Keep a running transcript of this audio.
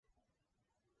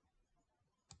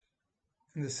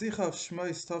In the Sikha of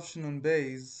Shmos Tovshin and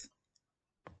Beis,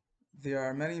 there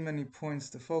are many points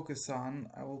to focus on.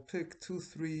 I will pick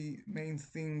 2-3 main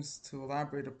themes to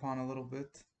elaborate upon a little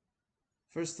bit.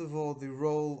 First of all, the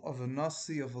role of a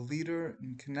Nasi, of a leader,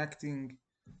 in connecting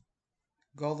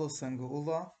Goldos and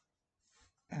Geula.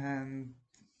 And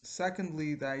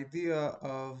secondly, the idea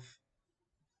of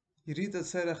Yerida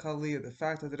Tzerech Aliyah, the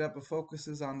fact that the Rebbe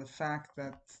focuses on the fact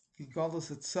that the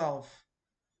Goldos itself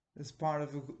is part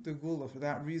of the Gula. For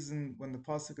that reason, when the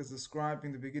Pasuk is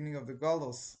describing the beginning of the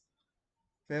Goldos,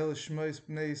 the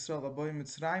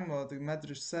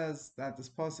Medrash says that this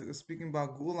pasuk is speaking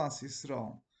about Gulas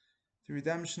Yisrael, the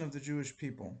redemption of the Jewish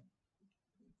people.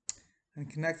 And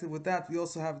connected with that, we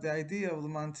also have the idea of that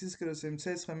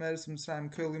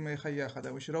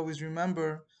we should always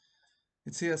remember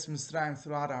Yitzias Mitzrayim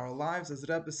throughout our lives. As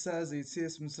Rebbe says, the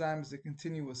Yitzias Mitzrayim is a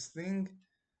continuous thing,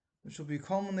 which will be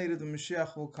culminated when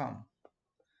Mashiach will come.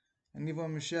 And even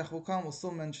when Mashiach will come, we'll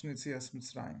still mention Yitzias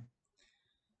Mitzrayim.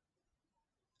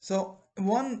 So,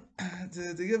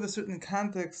 to give a certain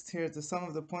context here to some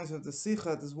of the points of the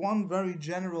Sikha, there's one very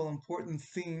general, important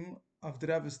theme of the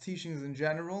Rebbe's teachings in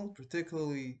general,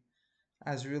 particularly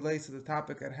as it relates to the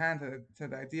topic at hand, to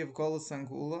the idea of Golus and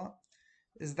Geula,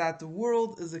 is that the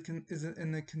world is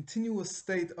in a continuous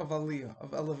state of aliyah,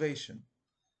 of elevation.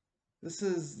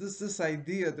 This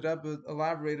idea that Rebbe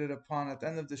elaborated upon at the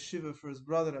end of the Shiva for his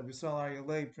brother, Rabbi Sholom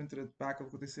Zirkind, printed at the back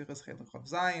of Kutei Sichas Chelek Chav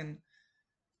Zayin,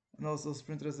 and also is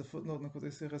printed as a footnote in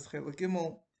Kutei Sichas Chelek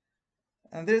Gimel.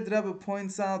 And there the Rebbe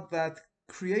points out that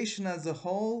creation as a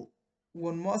whole,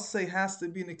 one must say, has to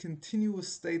be in a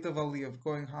continuous state of aliyah, of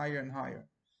going higher and higher.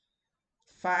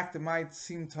 In fact, it might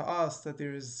seem to us that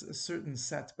there is a certain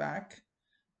setback,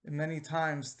 and many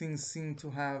times things seem to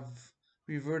have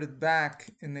reverted back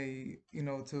in a in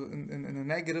a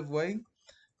negative way.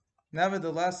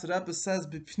 Nevertheless, the Rebbe says,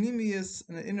 "B'pnimius,"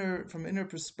 from an inner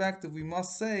perspective, we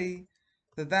must say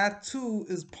that too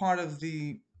is part of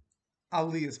the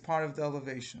aliyah, is part of the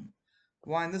elevation.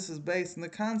 Why? And this is based on the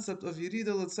concept of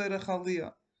Yerida L'Tzerech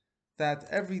Aliyah, that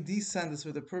every descent is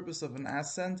for the purpose of an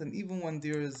ascent, and even when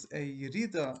there is a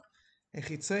Yerida, a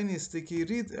chitzonistic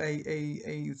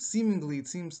Yerida, seemingly, it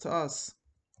seems to us,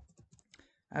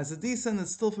 as a descent,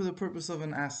 it's still for the purpose of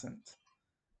an ascent.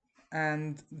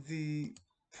 And the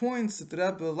points that the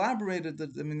Rebbe elaborated,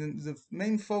 the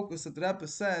main focus that the Rebbe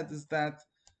said is that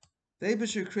the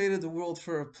Eibusher created the world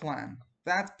for a plan.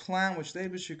 That plan which the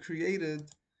Eibusher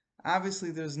created, obviously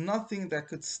there's nothing that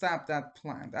could stop that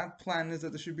plan. That plan is that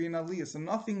there should be an aliyah. So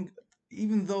nothing,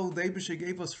 even though the Eibusher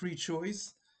gave us free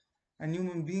choice, and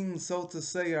human beings, so to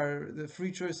say, the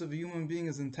free choice of a human being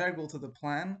is integral to the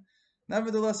plan,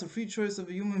 nevertheless, a free choice of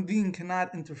a human being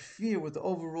cannot interfere with the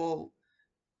overall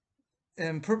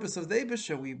purpose of the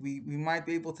Eibusher. We might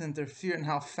be able to interfere in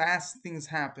how fast things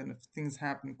happen. If things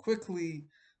happen quickly,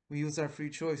 we use our free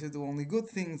choice to do only good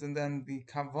things, and then the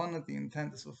kavanah, the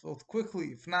intent, is fulfilled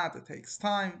quickly. If not, it takes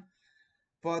time.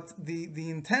 But the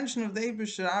intention of the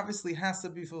Eibusher obviously has to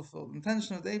be fulfilled. The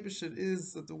intention of the Eibusher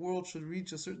is that the world should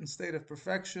reach a certain state of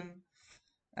perfection,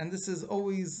 and this is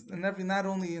always not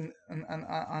only in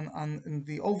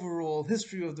the overall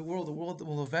history of the world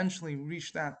will eventually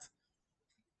reach that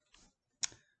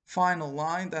final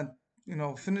line, that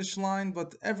finish line,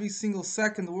 but every single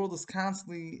second the world is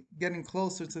constantly getting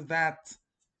closer to that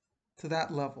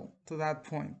level, to that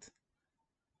point.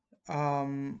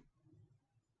 The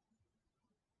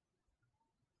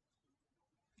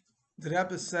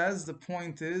Rebbe says the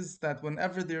point is that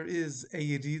whenever there is a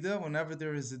yerida, whenever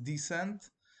there is a descent,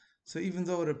 so even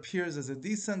though it appears as a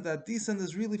descent, that descent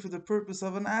is really for the purpose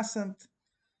of an ascent.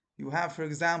 You have, for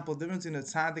example, the difference between a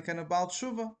tzaddik and a Baal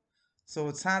Tshuva. So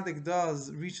a tzaddik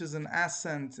reaches an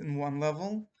ascent in one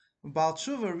level. A Baal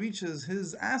Tshuva reaches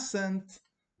his ascent,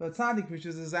 the tzaddik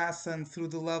reaches his ascent through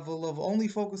the level of only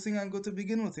focusing on good to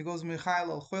begin with. He goes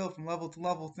Michael al Choil from level to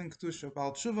level, think Kedusha.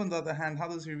 Baal Tshuva, on the other hand, how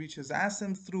does he reach his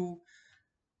ascent? Through,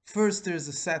 first there's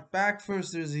a setback,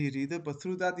 first there's a Yerida, but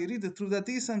through that Yerida, through that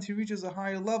descent, he reaches a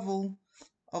higher level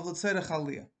of L'Tzerech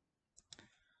Aliyah.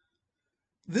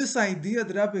 This idea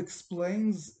the Rebbe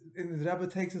explains, and the Rebbe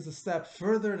takes us a step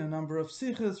further in a number of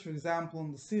sichas. For example,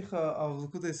 in the sicha of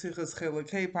Likutei Sichas Chelek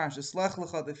Hey, Parshas Lech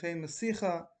Lecha, the famous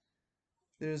sicha.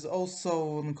 There's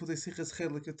also in Likutei Sichas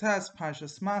Chelek Yotes,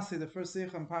 Parshas Masi, the first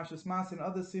sicha, and Parshas Masi, and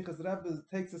other sichas. The Rebbe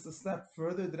takes us a step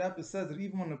further. The Rebbe says that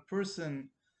even when a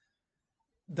person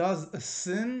does a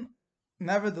sin,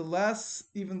 nevertheless,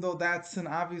 even though that sin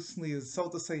obviously is, so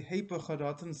to say, Heipach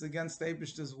Haratim, is against the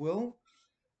Eibishter's will,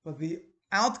 but the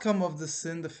outcome of the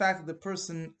sin, the fact that the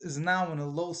person is now in a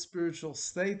low spiritual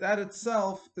state, that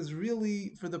itself is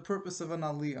really for the purpose of an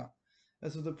aliyah.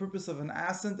 as for the purpose of an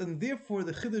ascent, and therefore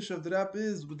the chiddush of the Rebbe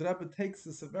is, the Rebbe takes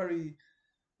this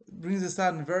brings this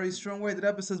out in a very strong way. The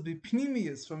Rebbe says,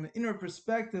 "Bipnimius," from an inner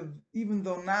perspective, even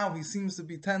though now he seems to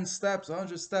be 10 steps,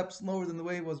 100 steps lower than the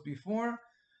way he was before,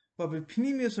 but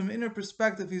bipnimius, from an inner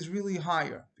perspective, he's really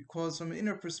higher, because from an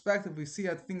inner perspective, we see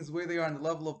at things where they are on the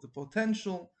level of the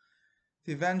potential,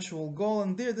 the eventual goal,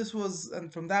 and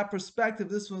and from that perspective,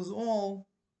 this was all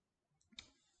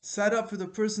set up for the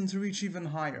person to reach even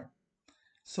higher.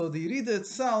 So the Yerida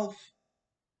itself,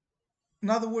 in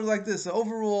other words, like this, the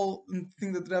overall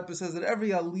thing that the Rebbe says, that every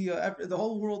aliyah, the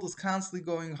whole world is constantly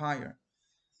going higher.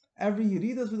 Every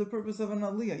Yerida is for the purpose of an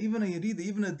aliyah. Even a Yerida,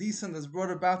 even a descent that's brought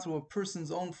about through a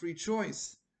person's own free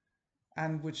choice,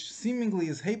 and which seemingly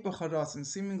is Heipach, and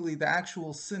seemingly the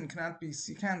actual sin cannot be,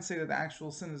 you can't say that the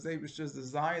actual sin is the Eibishter's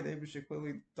desire, the Eibishter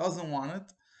clearly doesn't want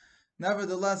it.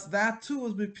 Nevertheless, that too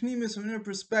is b'pnimis from inner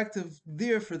perspective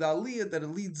there for the aliyah, that it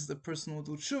leads the person will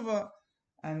do tshuva,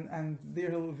 and there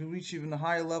he'll reach even a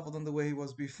higher level than the way he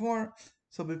was before.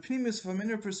 So b'pnimis from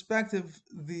inner perspective,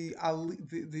 the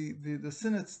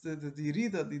sin, it's the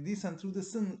yerida, the descent through the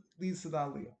sin leads to the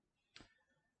aliyah.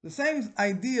 The same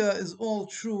idea is all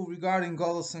true regarding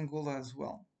Golus and Gula as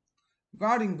well.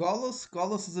 Regarding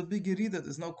Golus is a big yerida,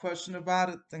 there's no question about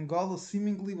it, and Golus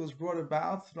seemingly was brought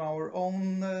about through our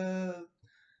own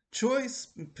choice.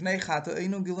 Because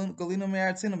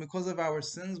of our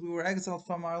sins, we were exiled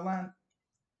from our land.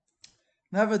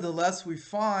 Nevertheless, we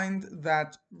find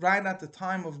that right at the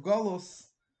time of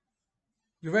Golus,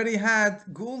 you already had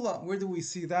Gula. Where do we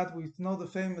see that? We know the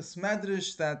famous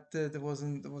medrash that there was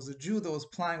a Jew that was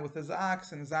playing with his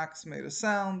axe, and his axe made a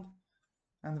sound.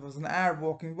 And there was an Arab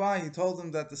walking by. He told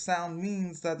him that the sound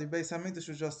means that the Beis Hamikdash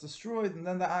was just destroyed. And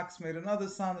then the axe made another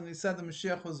sound, and he said the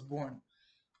Mashiach was born.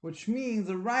 Which means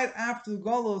that right after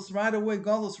Golus, right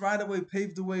away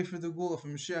paved the way for the Gula, for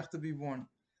Mashiach to be born.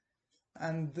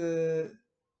 And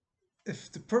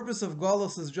if the purpose of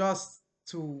Golus is just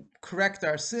to correct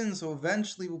our sins, so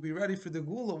eventually we'll be ready for the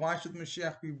Gula, why should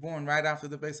Mashiach be born right after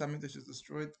the Beis Hamikdash is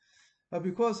destroyed? But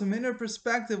because from inner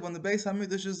perspective, when the Beis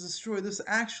Hamikdash is destroyed, this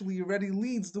actually already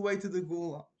leads the way to the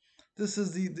Gula. This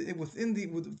is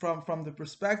from the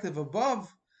perspective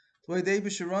above, the way the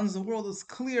Eibusher runs the world, it's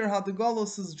clear how the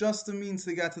Golus is just a means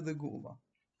to get to the Gula.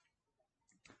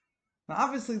 Now,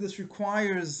 obviously, this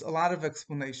requires a lot of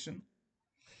explanation.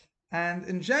 And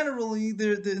in general,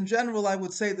 I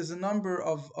would say there's a number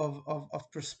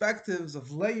of perspectives,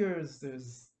 of layers.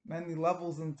 There's many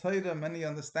levels in Torah, many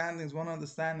understandings, one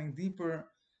understanding deeper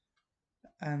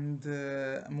and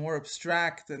more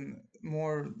abstract and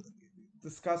more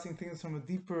discussing things from a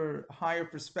deeper, higher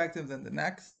perspective than the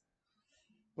next.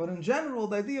 But in general,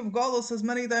 the idea of Golus has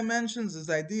many dimensions. There's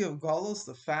the idea of Golus,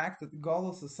 the fact that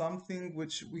Golus is something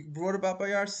which we brought about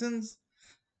by our sins.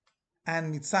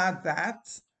 And mitzad that,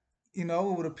 it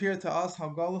would appear to us how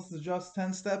Golus is just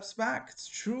 10 steps back. It's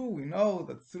true, we know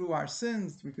that through our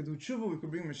sins, we could do tshuva, we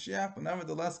could bring Mashiach, but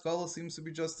nevertheless, Golus seems to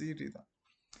be just the Yerida.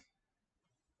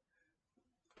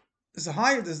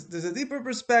 There's a deeper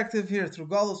perspective here. Through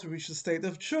Golus, we reach the state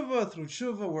of tshuva. Through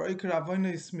tshuva, where Iker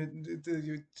Avonis,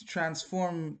 you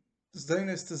transform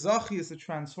Zdonis to Zachi, is to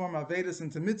transform Avedis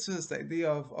into mitzvahs. The idea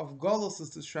of Golus is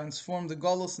to transform the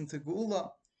Golus into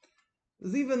Geula.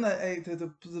 There's even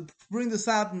to bring this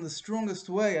out in the strongest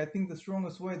way. I think the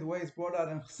strongest way, the way it's brought out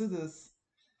in Chassidus,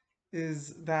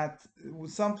 is that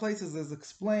with some places is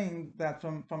explained that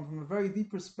from a very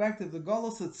deep perspective, the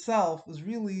Golus itself is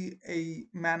really a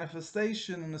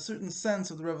manifestation in a certain sense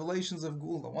of the revelations of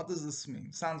Geula. What does this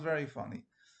mean? Sounds very funny.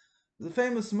 The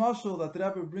famous mashal that the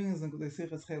Rebbe brings in Kudei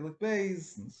Sichas Chelik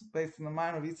Beis, based on the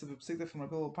mind of Yitzhak Psikta from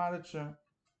Rabbi Lopatitcher,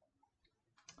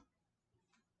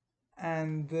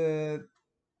 and the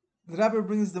Rebbe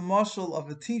brings the mashal of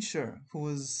a teacher who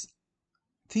was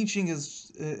teaching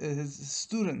his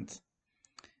student,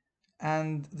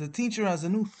 and the teacher has a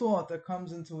new thought that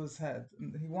comes into his head,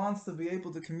 and he wants to be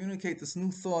able to communicate this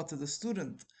new thought to the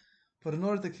student. But in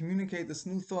order to communicate this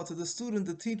new thought to the student,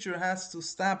 the teacher has to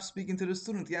stop speaking to the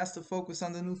student. He has to focus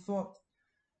on the new thought.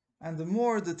 And the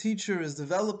more the teacher is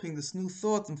developing this new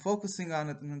thought and focusing on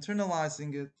it and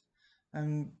internalizing it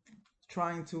and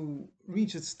trying to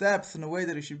reach its depth in a way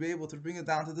that he should be able to bring it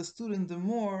down to the student, the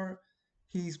more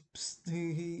he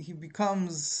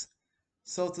becomes,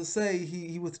 so to say,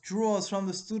 he withdraws from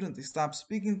the student. He stops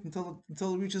speaking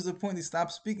until it reaches a point he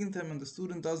stops speaking to him, and the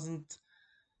student doesn't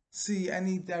see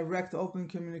any direct open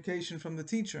communication from the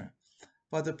teacher.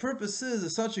 But the purpose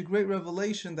is such a great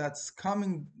revelation that's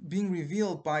being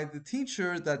revealed by the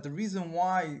teacher, that the reason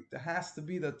why there has to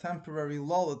be the temporary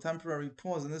lull, the temporary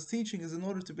pause in this teaching, is in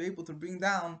order to be able to bring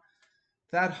down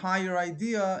that higher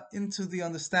idea into the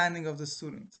understanding of the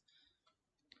student.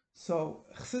 So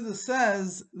Chassidus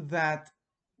says that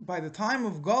by the time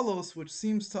of Golos, which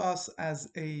seems to us as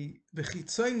a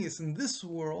bechitzonius in this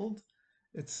world,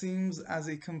 it seems as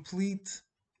a complete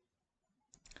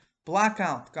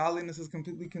blackout. Godliness is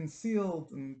completely concealed,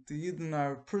 and the Yidden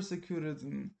are persecuted,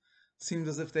 and it seems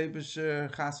as if the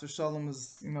Eibusher Chas v'Shalom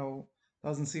is,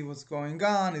 doesn't see what's going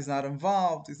on. He's not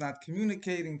involved. He's not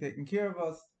communicating, taking care of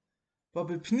us. But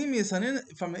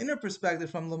b'pnimius, from an inner perspective,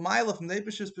 from Lamaila, from the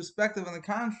Eibusher's perspective, on the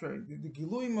contrary, the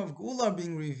Giluim of Geula are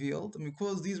being revealed, and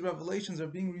because these revelations are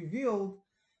being revealed,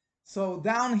 so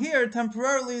down here,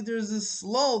 temporarily, there's this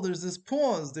lull, there's this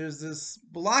pause, there's this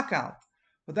blackout.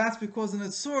 But that's because in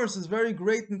its source is very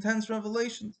great, intense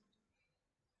revelations.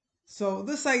 So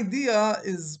this idea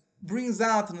brings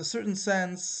out, in a certain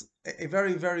sense, a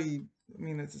very, very,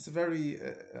 it's a very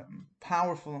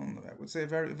powerful, and I would say a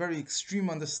very, very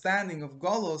extreme understanding of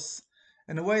Golos,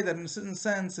 in a way that, in a certain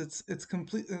sense, it's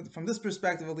complete, from this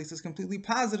perspective at least, it's completely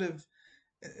positive.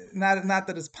 Not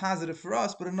that it's positive for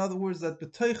us, but in other words, that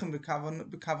b'toichem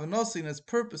b'kavanosi, in its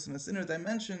purpose, in its inner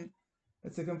dimension,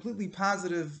 it's a completely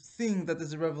positive thing that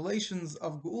there's revelations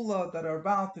of Geula that are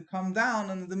about to come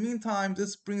down, and in the meantime,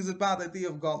 this brings about the idea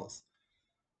of Galus.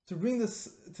 To bring this,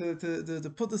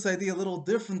 to put this idea a little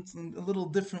different, in a little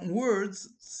different words,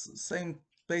 same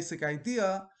basic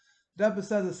idea. Rebbe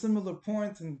says a similar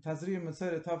point in Tazriyah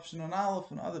Maseret Tavshin on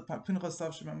Aleph and other Pinchas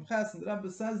Tavshin Memches, and the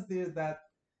Rebbe says there that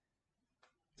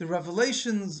the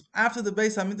revelations after the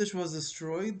Beis Hamikdash was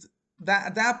destroyed, that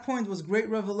at that point was great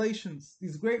revelations.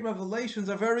 These great revelations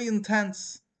are very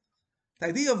intense. The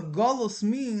idea of Golus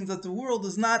means that the world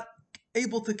is not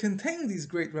able to contain these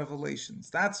great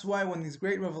revelations. That's why when these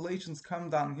great revelations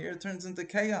come down here, it turns into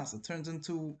chaos. It turns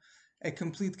into a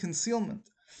complete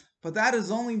concealment. But that is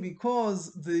only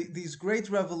because these great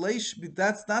revelations,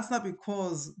 that's not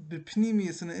because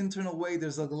b'pnimius, in an internal way,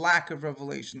 there's a lack of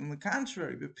revelation. On the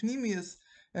contrary, b'pnimius,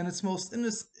 and its most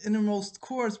innermost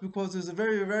course, because there's a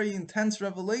very, very intense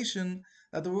revelation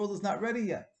that the world is not ready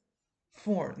yet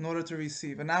for, in order to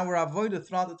receive. And now we're avoided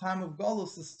throughout the time of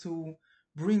Golos is to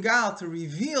bring out, to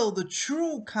reveal the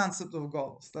true concept of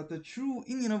Golos, that the true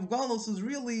inyan of Golos is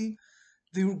really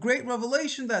the great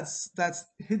revelation that's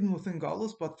hidden within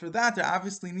Golos. But for that, there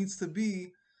obviously needs to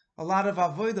be a lot of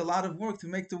avoid, a lot of work to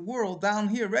make the world down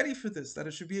here ready for this, that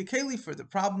it should be a keli for it. The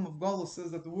problem of Golos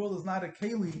is that the world is not a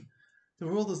keli, the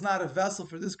world is not a vessel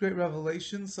for this great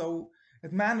revelation, so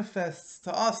it manifests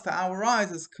to us, to our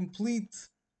eyes, as complete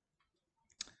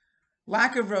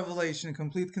lack of revelation,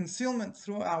 complete concealment.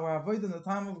 Through our avoid in the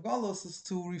time of Golos is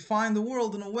to refine the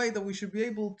world in a way that we should be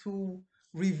able to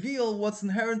reveal what's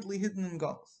inherently hidden in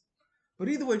Golos. But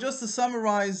either way, just to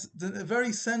summarize, the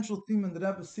very central theme in the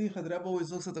Rebbe's Sikha, the Rebbe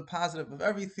always looks at the positive of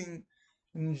everything.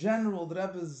 In general, the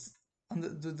Rebbe's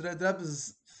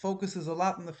focuses a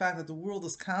lot on the fact that the world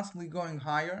is constantly going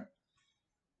higher.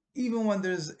 Even when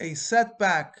there's a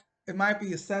setback, it might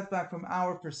be a setback from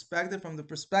our perspective, from the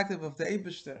perspective of the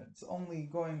Eibishter. It's only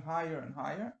going higher and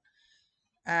higher.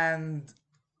 And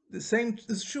the same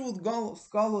is true with Golos.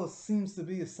 Golos seems to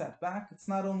be a setback. It's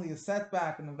not only a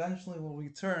setback, and eventually will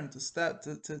return to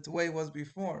the way it was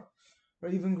before, or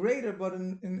even greater. But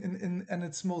in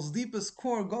its most deepest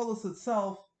core, Golos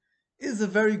itself is a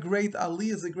very great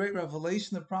aliyah, is a great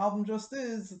revelation. The problem just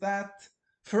is that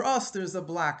for us there's a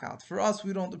blackout. For us,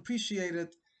 we don't appreciate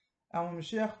it, and when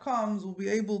Mashiach comes, we'll be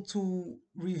able to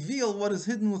reveal what is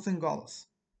hidden within Golos.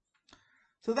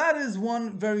 So that is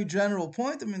one very general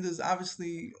point. There's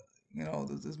obviously,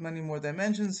 there's many more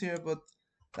dimensions here, but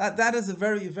that is a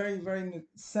very, very, very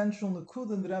central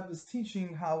nakud in the Rebbe's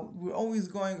teaching, how we're always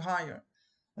going higher.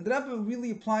 And the Rebbe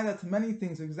really applied that to many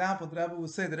things. For example, the Rebbe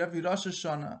would say that every Rosh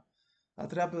Hashanah,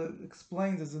 the Rebbe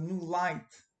explains there's a new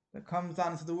light that comes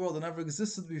down into the world that never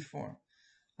existed before.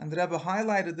 And the Rebbe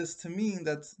highlighted this to mean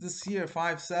that this year,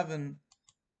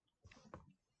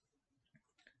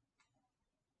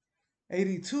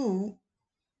 5782,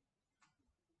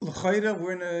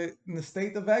 we're in a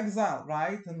state of exile,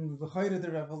 right? And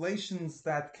the revelations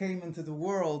that came into the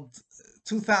world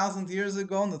 2,000 years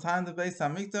ago, in the time of the Beis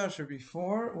Hamikdash or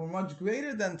before, were much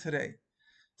greater than today.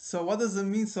 So what does it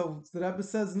mean? So the Rebbe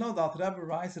says, no, the Rebbe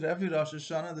writes that every Rosh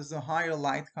Hashanah there's a higher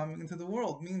light coming into the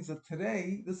world. It means that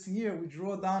today, this year, we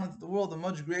draw down into the world a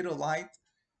much greater light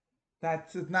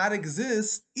that did not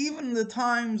exist even in the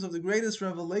times of the greatest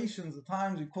revelations, the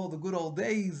times we call the good old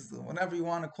days, whenever you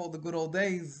want to call the good old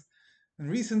days, in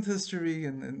recent history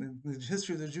and in the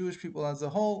history of the Jewish people as a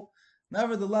whole.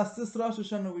 Nevertheless, this Rosh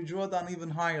Hashanah we draw down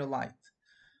even higher light.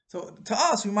 So to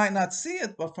us, we might not see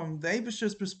it, but from the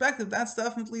Eibusher's perspective, that's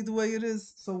definitely the way it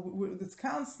is. So it's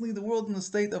constantly the world in a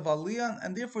state of aliyah,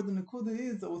 and therefore the nekuda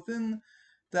is that within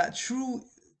that true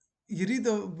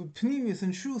Yerida Pneumius,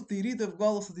 in truth, the Yerida of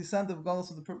Galus, the descent of Galus,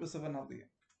 for the purpose of an Aliyah.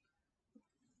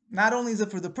 Not only is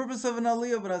it for the purpose of an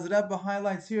Aliyah, but as Rebbe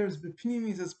highlights here, is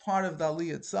Pneumius as part of the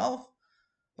Aliyah itself.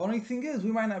 The only thing is,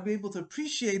 we might not be able to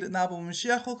appreciate it now, but when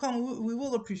Mashiach will come, we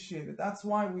will appreciate it. That's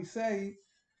why we say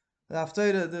the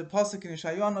Haftarah, the pasuk in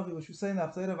Yeshayahu, which we say in the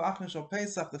Haftarah of Achron Shal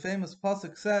Pesach, the famous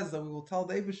pasuk says that we will tell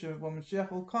the Eibusher when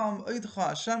Mashiach will come, Oidcha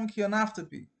Hashem ki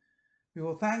anaftabi. We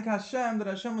will thank Hashem that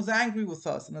Hashem was angry with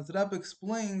us. And as the Rebbe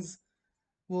explains,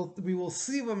 we will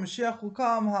see when Mashiach will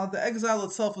come how the exile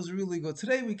itself was really good.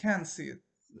 Today we can't see it.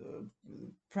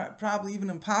 Probably even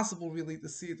impossible really to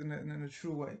see it in a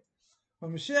true way.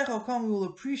 When Mashiach will come, we will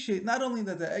appreciate not only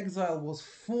that the exile was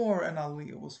for an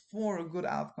aliyah, was for a good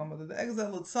outcome, but that the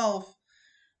exile itself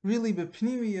really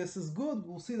bepnimius is good.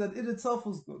 We'll see that it itself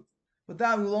was good. But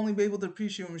that we'll only be able to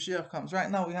appreciate when Mashiach comes.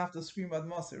 Right now we have to scream ad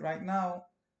Masir. Right now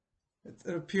it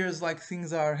appears like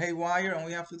things are haywire, and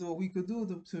we have to do what we could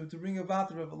do to bring about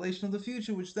the revelation of the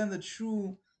future, which then the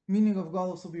true meaning of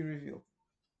Galus will be revealed.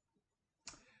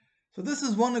 So this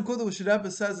is one nekuda which Rebbe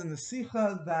says in the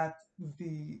Sicha, that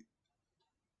the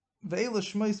Ve'ela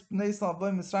Shmos Bnei Yisrael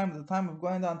B'nei Mitzrayim, at the time of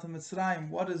going down to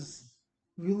Mitzrayim, what is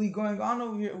really going on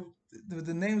over here?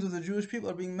 The names of the Jewish people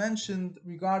are being mentioned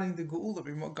regarding the Geula,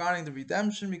 regarding the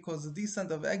redemption, because the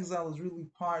descent of exile is really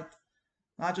part,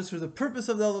 not just for the purpose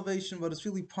of the elevation, but it's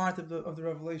really part of the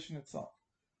revelation itself.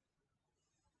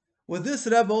 With this,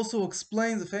 Rebbe also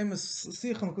explains the famous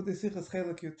Sichon Kutei Sichas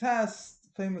Chelek Yutes,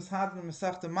 famous Hadron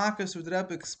Masechta Makos, where the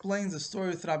Rebbe explains the story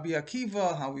with Rabbi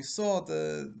Akiva, how we saw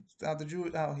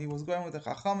how he was going with the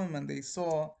Chachamim, and they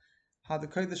saw how the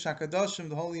Kodesh HaKadoshim,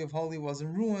 the Holy of Holy, was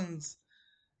in ruins,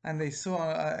 and they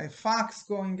saw a fox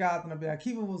going out, and Rabbi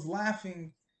Akiva was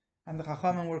laughing, and the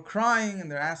Chachamim were crying,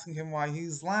 and they're asking him why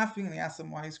he's laughing, and he asks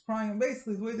them why he's crying, and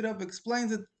basically the way the Rebbe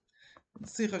explains it,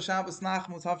 Sicha Shabbos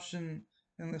Nachmut Hafshin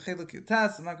in the Chelek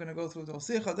Yutes, I'm not going to go through the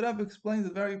Sicha. The Rebbe explains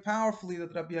it very powerfully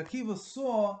that Rabbi Akiva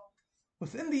saw,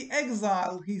 within the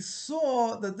exile, he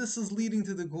saw that this is leading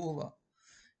to the Geula.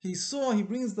 He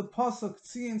brings the pasuk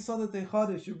Tzion Sadat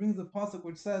Echadish. He brings the pasuk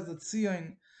which says that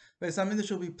Tzion Beis Hamikdash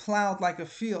will be plowed like a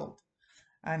field,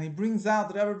 and the Rebbe brings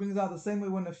out the same way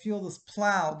when a field is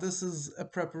plowed. This is a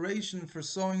preparation for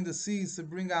sowing the seeds to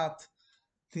bring out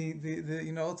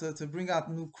to bring out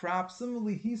new crops.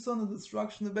 Similarly, he saw the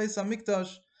destruction of the Beis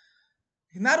Hamikdash.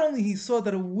 Not only he saw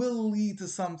that it will lead to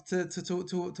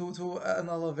an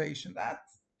elevation.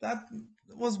 That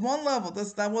was one level.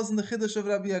 That wasn't the chiddush of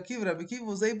Rabbi Akiva. Rabbi Akiva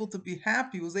was able to be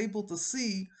happy. Was able to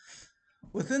see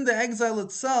within the exile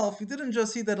itself. He didn't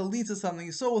just see that it leads to something.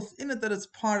 He saw within it that it's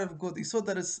part of good. He saw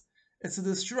that it's the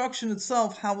destruction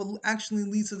itself, how it actually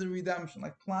leads to the redemption.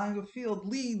 Like plowing a field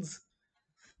leads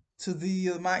to the,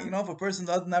 if a person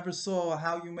never saw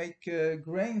how you make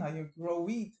grain, how you grow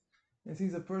wheat, he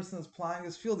sees a person is plowing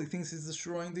his field, he thinks he's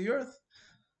destroying the earth.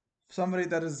 Somebody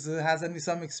that has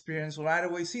some experience will right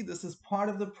away see this is part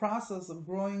of the process of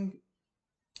growing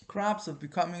crops, of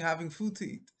having food to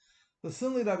eat. But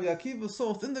similarly, Rabbi Akiva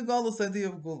saw within the Galus idea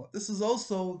of Gula. This is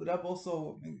also, the Rebbe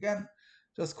also, again,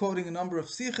 just quoting a number of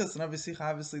sichas, and every sicha,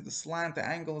 obviously the slant, the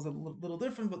angle is a little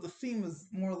different, but the theme is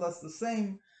more or less the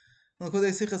same. Rabbi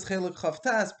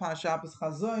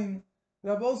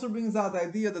also brings out the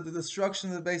idea that the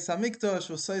destruction of the Beis Hamikdash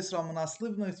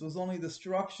was only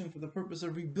destruction for the purpose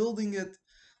of rebuilding it.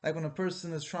 Like when a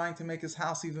person is trying to make his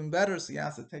house even better, so he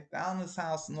has to take down his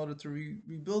house in order to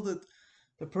rebuild it.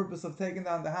 The purpose of taking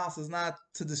down the house is not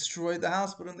to destroy the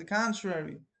house, but on the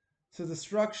contrary, it's a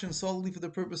destruction solely for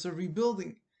the purpose of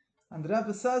rebuilding. And the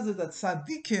Rebbe says that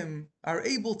tzaddikim are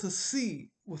able to see,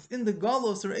 within the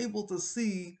Galos, are able to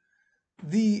see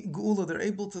the Geula, they're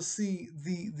able to see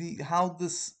how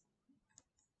this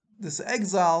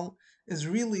exile is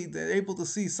really, they're able to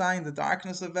see sign the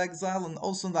darkness of exile, and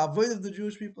also the avoid of the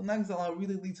Jewish people in exile, how it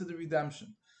really leads to the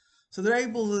redemption. So they're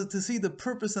able to see the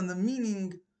purpose and the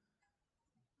meaning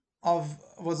of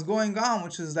what's going on,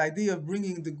 which is the idea of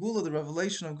bringing the Geula, the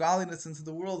revelation of godliness into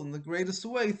the world in the greatest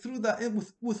way, through that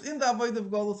within the avoid of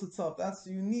Galus itself. That's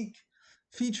the unique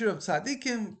feature of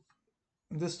tzaddikim.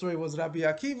 This story was Rabbi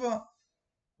Akiva.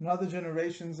 In other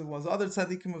generations, it was other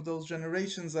tzaddikim of those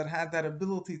generations that had that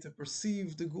ability to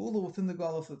perceive the Geula within the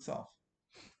Galus itself.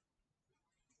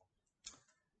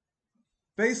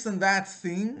 Based on that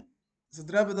theme, so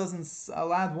the Rebbe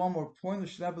I'll add one more point,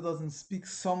 which the Rebbe doesn't speak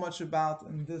so much about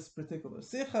in this particular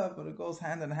sicha, but it goes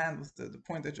hand in hand with the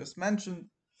point I just mentioned.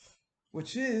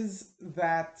 which is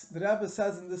that the Rebbe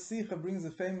says in this Sikha, brings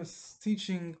a famous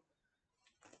teaching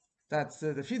that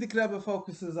the Frierdiker Rebbe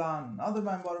focuses on, other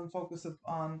Maimorim focus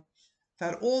on,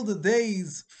 that all the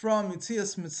days from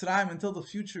Yitzias Mitzrayim until the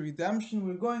future redemption,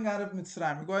 we're going out of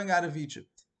Mitzrayim, we're going out of Egypt.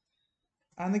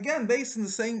 And again, based on the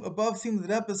same above theme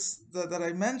that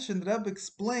I mentioned, the Rebbe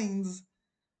explains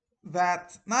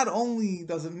that not only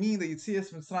does it mean that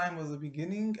Yitzias Mitzrayim was the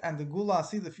beginning and the Gula,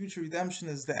 see, the future redemption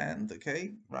is the end,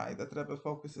 okay, right, that the Rebbe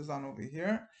focuses on over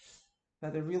here,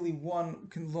 that they're really one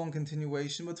long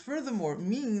continuation, but furthermore, it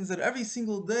means that every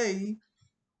single day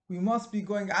we must be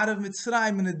going out of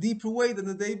Mitzrayim in a deeper way than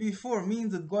the day before. It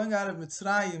means that going out of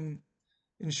Mitzrayim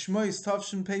in Shmos,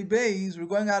 Tavshin Pei Beis, we're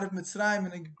going out of Mitzrayim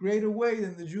in a greater way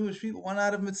than the Jewish people went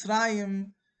out of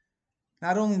Mitzrayim,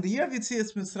 not only in the year of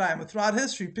Yetzias Mitzrayim, but throughout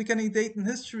history. Pick any date in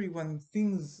history when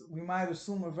things we might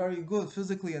assume are very good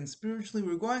physically and spiritually.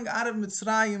 We're going out of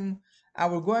Mitzrayim.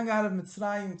 Our going out of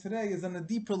Mitzrayim today is on a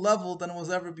deeper level than it was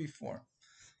ever before.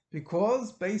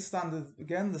 Because, based on,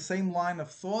 the same line of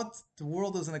thought, the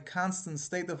world is in a constant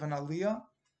state of an aliyah,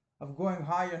 of going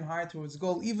higher and higher towards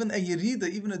goal. Even a yerida,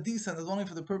 even a descent, is only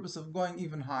for the purpose of going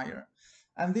even higher.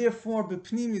 And therefore,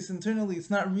 b'pnimis, internally, it's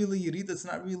not really yerida, it's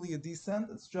not really a descent,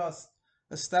 it's just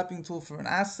a stepping tool for an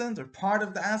ascent, or part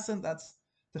of the ascent. That's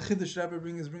the Chiddush Rebbe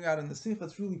bring out in the Sikha.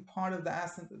 It's really part of the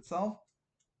ascent itself.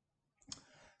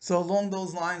 So along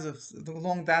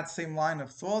that same line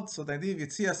of thought, so the idea of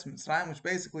Yetzias Mitzrayim, which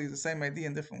basically is the same idea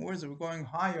in different words, that we're going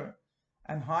higher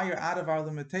and higher out of our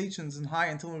limitations and higher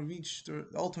until we reach the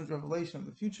ultimate revelation of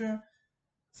the future.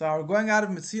 So our going out of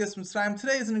Yetzias Mitzrayim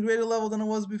today is in a greater level than it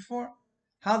was before.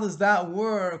 How does that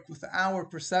work with our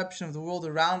perception of the world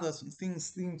around us when things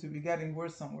seem to be getting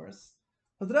worse and worse?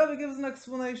 But the Rebbe gives an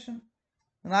explanation.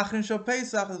 And Achrin Shal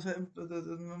Pesach, the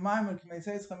Maimer,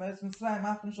 K'meiseis Chametz Mitzrayim,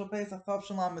 Achrin Shal Pesach, Tav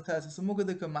Shalom Metes, it's a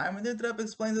Mugadik Maimer. The Rebbe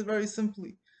explains it very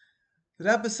simply. The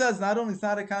Rebbe says not only it's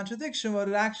not a contradiction, but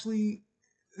it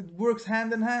works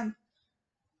hand in hand.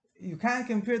 You can't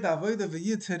compare the Avodah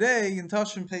V'Yid today in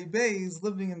Tashim Pei Beis,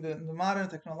 living in the modern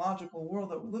technological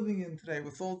world that we're living in today,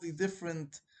 with all the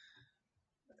different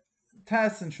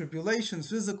tests and tribulations,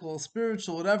 physical,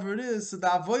 spiritual, whatever it is, so the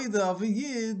Avodah of a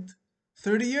Yid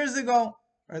 30 years ago,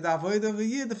 or the Avodah of a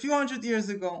Yid a few hundred years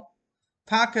ago.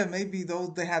 Taka, maybe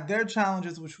though they had their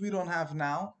challenges, which we don't have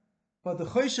now, but the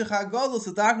Choshech HaGolus,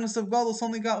 the darkness of Golus,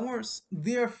 only got worse.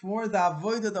 Therefore, the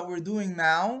Avodah that we're doing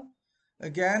now,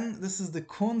 again, this is the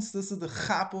kunst, this is the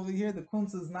chap over here. The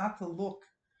kunst is not to look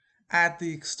at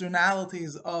the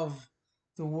externalities of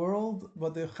the world,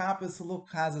 but the chap is to look,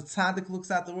 as a tzaddik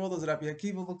looks at the world, as Rabbi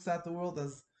Akiva looks at the world,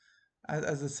 as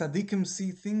the tzaddikim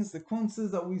see things. The kunst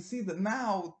is that we see that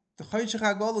now the Choshech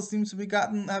HaGolus seems to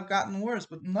have gotten worse,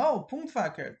 but no, punkt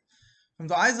fakert. From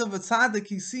the eyes of a tzaddik,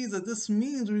 he sees that this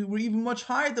means we're even much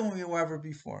higher than we were ever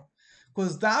before.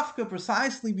 Because dafka,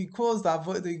 precisely because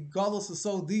the galus is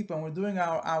so deep and we're doing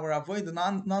our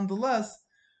avodah, nonetheless,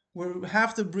 we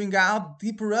have to bring out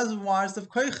deeper reservoirs of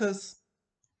koiches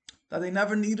that they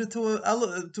never needed to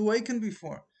awaken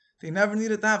before. They never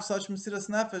needed to have such mesiras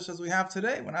nefesh as we have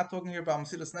today. We're not talking here about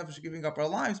mesiras nefesh giving up our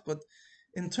lives, but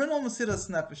internal mesiras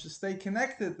nefesh, to stay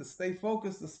connected, to stay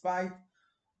focused despite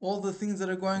all the things that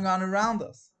are going on around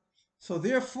us. So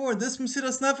therefore, this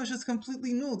Mesiras Nefesh is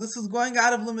completely new. This is going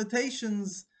out of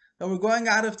limitations that we're going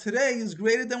out of today is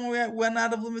greater than we went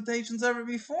out of limitations ever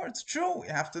before. It's true.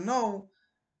 You have to know.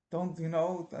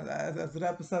 As the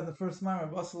Rebbe said in the first Ma'amar,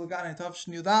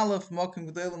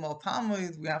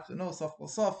 we have to know, Sof Kol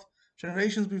Sof,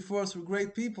 generations before us were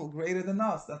great people, greater than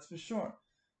us, that's for sure.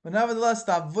 But nevertheless,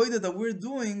 the avodah that we're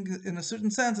doing, in a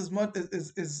certain sense,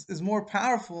 is more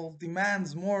powerful,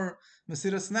 demands more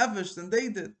mesiras nefesh than they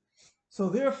did. So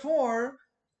therefore,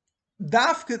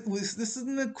 this is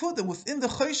the nekuda within the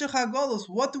Choshech HaGolus.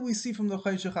 What do we see from the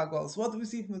Choshech HaGolus? What do we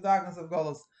see from the darkness of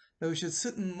Golus? That we should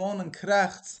sit and moan and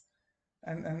krechts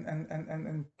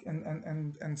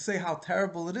and say how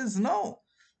terrible it is? No.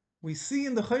 We see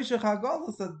in the Choshech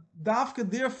HaGolus that dafka,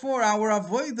 therefore, our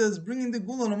avodah is bringing the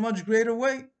gula in a much greater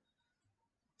way.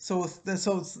 So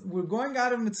we're going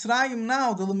out of Mitzrayim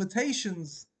now. The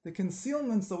limitations, the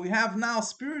concealments that we have now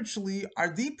spiritually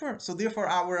are deeper. So therefore,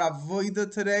 our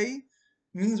avodah today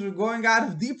means we're going out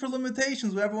of deeper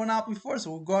limitations we ever went out before.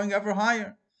 So we're going ever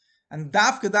higher. And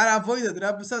dafka, that avodah, the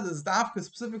Rebbe said, is dafka,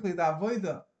 specifically the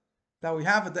avodah that we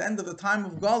have at the end of the time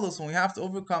of Galus, when we have to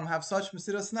overcome, have such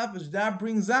mesiras nefesh, that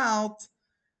brings out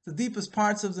the deepest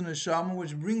parts of the neshama,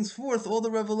 which brings forth all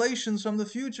the revelations from the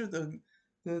future, the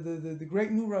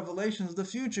great new revelations of the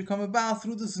future come about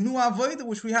through this new avodah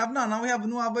which we have now. Now we have a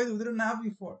new avodah we didn't have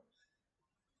before.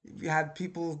 You had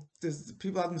people, there's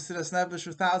people had Mesiras Nefesh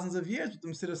for thousands of years, but the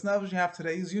Mesiras Nefesh you have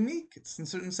today is unique. It's in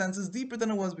certain senses deeper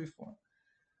than it was before.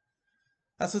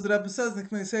 That's what the Rebbe says in the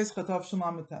Knesset Chatav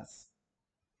Shema.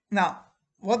 Now,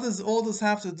 what does all this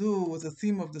have to do with the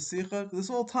theme of the Sikha? This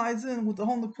all ties in with the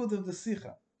whole Nakud of the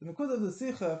Sikha. The Nakud of the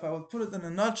Sikha, if I would put it in a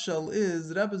nutshell, is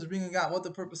the Rebbe is bringing out what the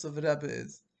purpose of a Rebbe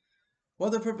is,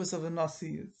 what the purpose of a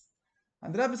Nasi is.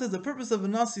 And the Rebbe says the purpose of a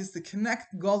Nasi is to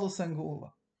connect Galus and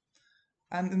Geula.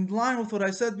 And in line with what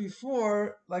I said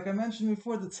before, like I mentioned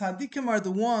before, the tzaddikim are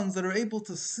the ones that are able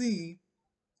to see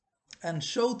and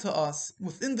show to us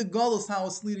within the Galus how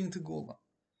it's leading to Geula.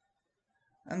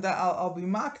 And I'll be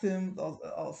makdim,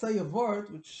 I'll say a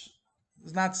word which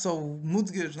is not so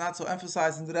mudgish, not so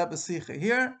emphasized in the Rebbe Sikha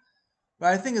here,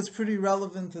 but I think it's pretty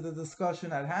relevant to the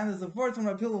discussion at hand. There's a word from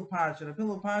Rabbi Sholom Zirkind. Rabbi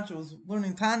Sholom Zirkind was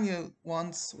learning Tanya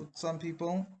once with some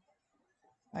people,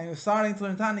 and he was starting to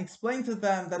learn Tanya, explain to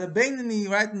them that a Beinani,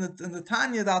 right, in the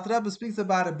Tanya, the Alter Rebbe speaks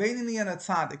about a Beinani and a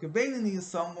Tzaddik. A Beinani is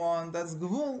someone that's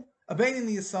Gevul. A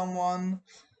Beinani is someone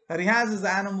that he has his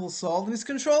animal soul and he's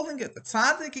controlling it. A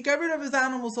Tzaddik, he got rid of his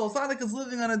animal soul. Tzaddik is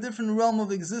living on a different realm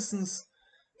of existence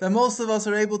that most of us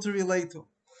are able to relate to.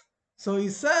 So he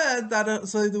said that,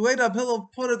 so the way that Hillel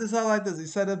put it is like this. He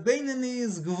said a Beinani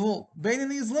is Gevul.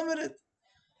 Beinani is limited.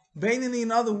 Beinani,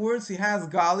 in other words, he has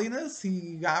godliness.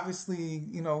 He obviously,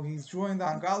 he's joined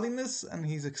on godliness and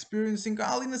he's experiencing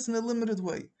godliness in a limited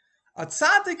way. A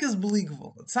tzaddik is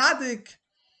believable. A tzaddik,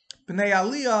 b'nei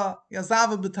aliyah,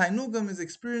 yazava b'tainugam, is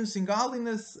experiencing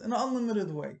godliness in an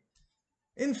unlimited way,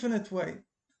 infinite way.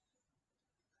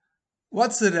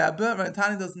 What's a Rebbe? Right?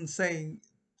 Tani doesn't say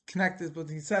connected, but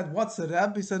he said, what's a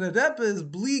Rebbe? He said a Rebbe is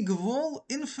bli gevul,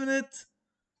 infinite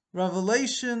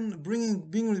revelation, bringing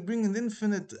the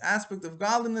infinite aspect of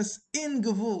godliness in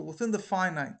Gevul, within the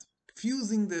finite,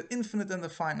 fusing the infinite and the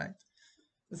finite.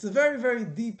 It's a very, very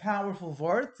deep, powerful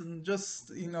word, and just,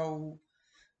 to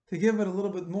give it a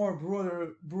little bit more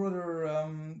broader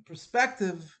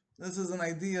perspective, this is an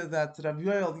idea that Rabbi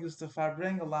Yoel used to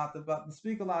bring a lot about and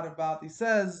speak a lot about. He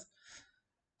said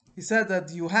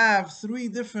that you have three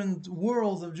different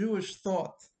worlds of Jewish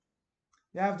thought.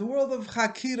 You have the world of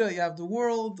Hakira, you have the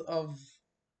world of,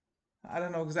 I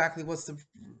don't know exactly what's the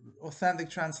authentic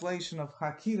translation of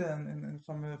Hakira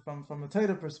from a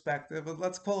Torah perspective, but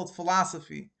let's call it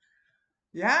philosophy.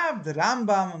 You have the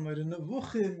Rambam and the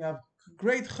Nevuchim, you have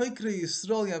great Chokri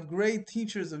Yisrael, you have great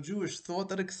teachers of Jewish thought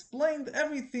that explained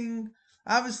everything.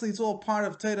 Obviously, it's all part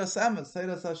of Teiras Emes,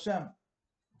 Teiras Hashem.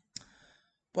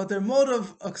 But their mode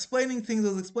of explaining things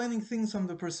is explaining things from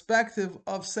the perspective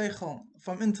of seichel,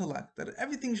 from intellect, that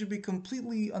everything should be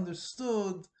completely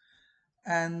understood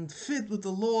and fit with the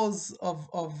laws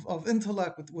of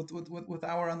intellect, with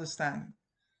our understanding.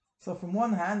 So from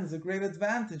one hand, there's a great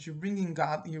advantage. You're bringing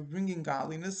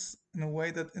godliness in a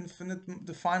way that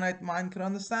the finite mind can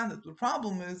understand it. The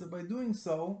problem is that by doing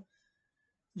so,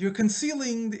 you're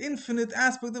concealing the infinite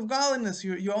aspect of godliness.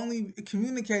 You're only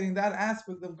communicating that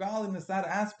aspect of godliness, that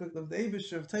aspect of the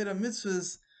Eibush, of Torah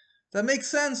mitzvahs, that makes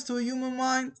sense to a human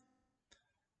mind.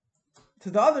 To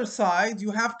the other side,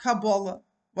 you have Kabbalah.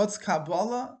 What's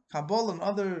Kabbalah? Kabbalah and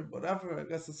other, whatever, I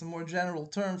guess it's a more general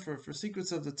term for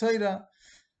secrets of the Torah.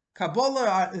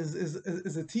 Kabbalah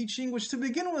is a teaching which, to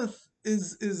begin with,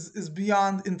 is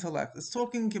beyond intellect. It's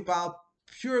talking about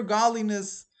pure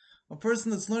godliness. A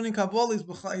person that's learning Kabbalah,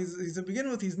 he's to begin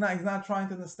with, he's not trying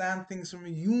to understand things from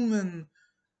a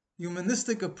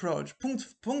humanistic approach. Punkt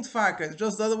Faka, it's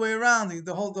just the other way around.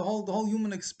 The whole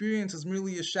human experience is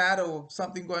merely a shadow of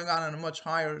something going on in a much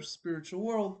higher spiritual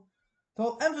world. The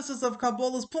whole emphasis of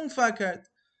Kabbalah is Punkt Faka,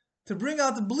 to bring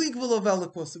out the bleakville of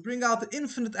eloquence, to bring out the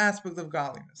infinite aspect of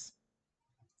godliness.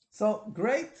 So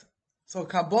great. So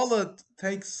Kabbalah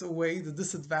takes away the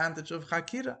disadvantage of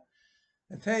Hakira.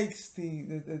 It takes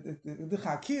the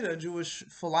Hakira, Jewish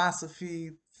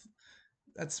philosophy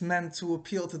that's meant to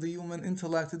appeal to the human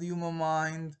intellect, to the human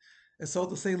mind, and so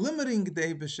to say, limiting the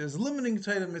Eibushes, limiting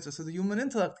Torah mitzvahs. So the human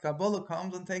intellect, Kabbalah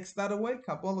comes and takes that away.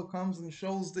 Kabbalah comes and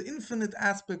shows the infinite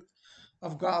aspect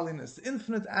of godliness, the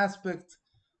infinite aspect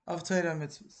of Torah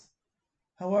mitzvahs.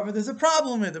 However, there's a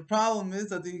problem here. The problem is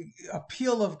that the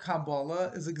appeal of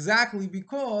Kabbalah is exactly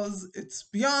because it's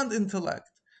beyond intellect.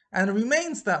 And it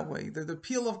remains that way. The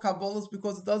appeal of Kabbalah is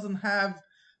because it doesn't have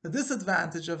the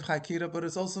disadvantage of Hakira, but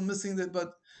it's also missing that.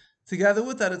 But together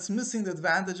with that, it's missing the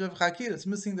advantage of Hakira. It's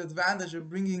missing the advantage of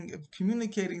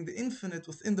communicating the infinite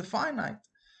within the finite.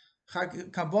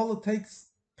 Kabbalah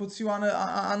puts you on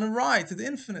a ride to the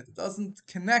infinite. It doesn't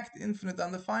connect the infinite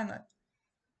on the finite.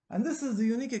 And this is the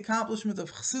unique accomplishment of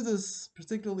Chassidus,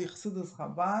 particularly Chassidus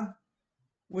Chabad,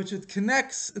 which it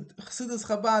connects. Chassidus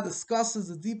Chabad discusses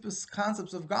the deepest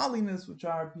concepts of godliness, which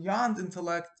are beyond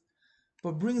intellect,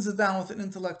 but brings it down with an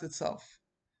intellect itself,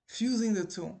 fusing the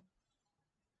two,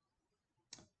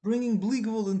 bringing bli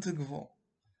gvul into gvul.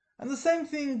 And the same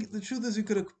thing, the truth is, you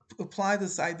could apply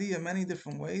this idea in many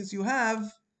different ways. You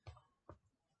have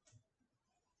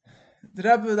the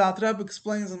Rebbe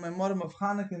explains in Memorim of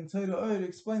Chanukah and Torah Oyer,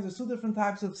 explains there's two different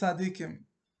types of tzaddikim.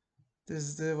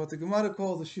 There's what the Gemara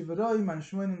calls the Shivaroim and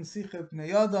Shmonim Sicha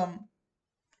Pnei Adam.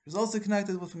 It's also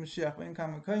connected with Mashiach.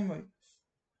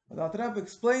 But the Rebbe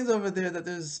explains over there that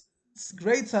there's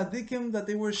great tzaddikim that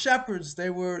they were shepherds.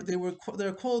 They're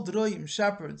called roim,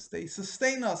 shepherds. They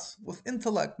sustain us with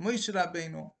intellect. Moshe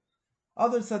Rabbeinu,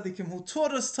 other tzaddikim who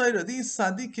taught us Torah. These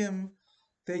tzaddikim,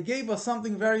 they gave us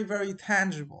something very, very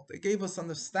tangible. They gave us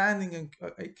understanding and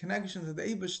a connection to the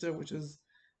Eibishter, which is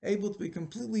able to be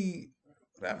completely,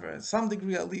 whatever, to some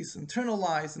degree at least,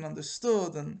 internalized and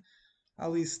understood, and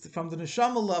at least from the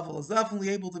neshama level, is definitely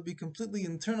able to be completely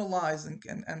internalized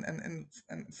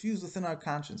and fused within our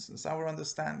consciousness, our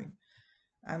understanding.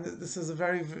 And this is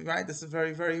very,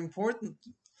 very important.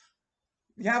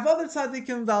 You have other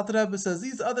tzaddikim, the Alter Rebbe says,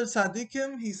 these other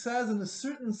tzaddikim, he says, in a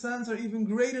certain sense, are even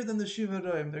greater than the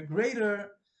Shivaroim. They're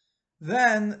greater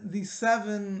than the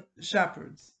 7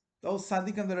 shepherds, those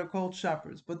tzaddikim that are called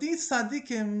shepherds. But these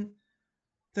tzaddikim,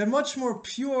 they're much more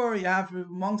pure. You have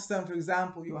amongst them, for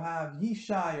example, you have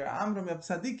Yishai or Amram, you have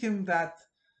tzaddikim that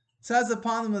says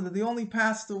upon them that they only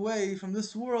passed away from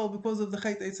this world because of the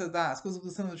Chet Eitz Hadas, because of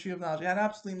the sin of the tree of knowledge. They had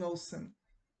absolutely no sin.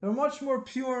 They're much more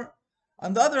pure.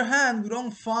 On the other hand, we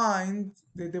don't find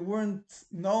that they weren't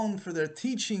known for their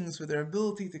teachings, for their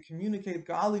ability to communicate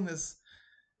godliness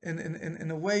in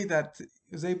a way that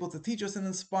is able to teach us and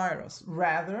inspire us.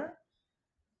 Rather,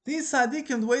 these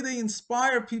tzaddikim, the way they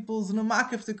inspire people is in a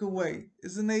makiftika way,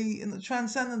 is in a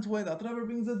transcendent way. That Rebbe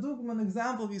brings a dugma, an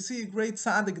example. If you see a great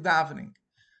tzaddik davening,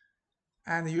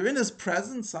 and you're in his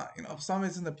presence, if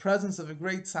somebody's in the presence of a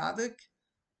great tzaddik,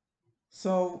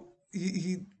 so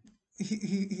he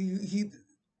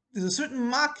there's a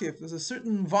certain makif, there's a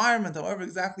certain environment, however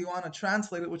exactly you want to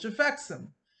translate it, which affects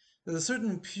him. There's a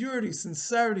certain purity,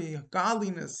 sincerity,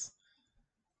 godliness,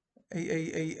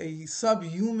 a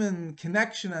subhuman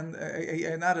connection, and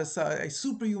a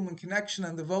superhuman connection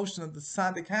and devotion that the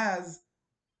tzaddik has,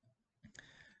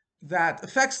 that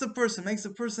affects the person, makes the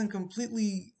person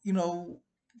completely,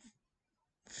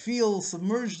 feel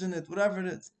submerged in it, whatever it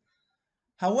is.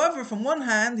 However, from one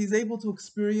hand, he's able to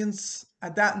experience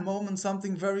at that moment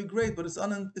something very great, but it's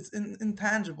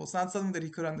intangible. It's not something that he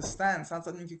could understand. It's not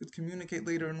something he could communicate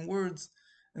later in words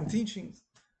and teachings.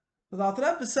 But the Alter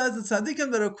Rebbe says that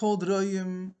tzaddikim that are called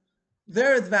royim,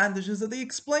 their advantage is that they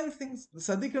explain things. The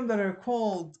tzaddikim that are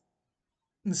called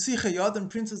nesichei yadam,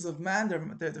 princes of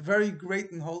man, they're very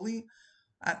great and holy.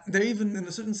 They're even, in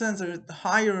a certain sense, are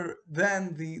higher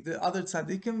than the other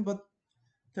tzaddikim, but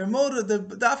their mode,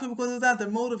 because of that, their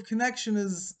mode of connection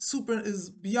is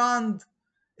beyond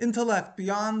intellect,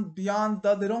 beyond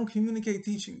that. They don't communicate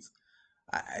teachings.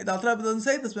 The Alter Rebbe doesn't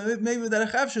say this, but maybe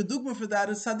the dugma for that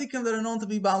is tzaddikim that are known to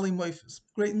be bali moifes,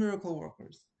 great miracle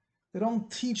workers. They don't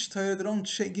teach Torah, they don't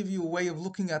give you a way of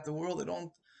looking at the world, they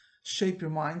don't shape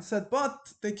your mindset,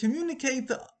 but they communicate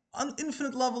an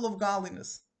infinite level of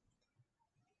godliness.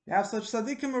 You have such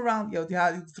tzaddikim around. You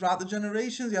had throughout the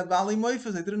generations, you had bali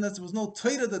moifes. There was no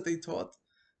Torah that they taught.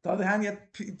 On the other hand, you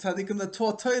had tzaddikim that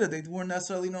taught Torah. They weren't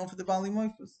necessarily known for the bali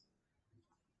moifes.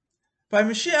 By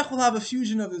Mashiach, we'll have a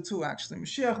fusion of the two, actually.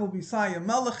 Mashiach will be a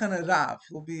melech and a rav.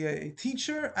 He'll be a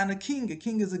teacher and a king. A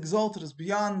king is exalted, is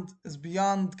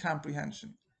beyond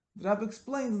comprehension. The Rabbi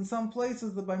explains in some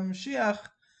places that by Mashiach,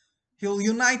 he'll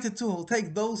unite the two. He'll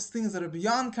take those things that are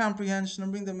beyond comprehension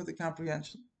and bring them into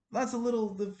comprehension. That's a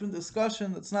little different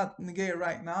discussion. That's not negate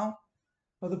right now.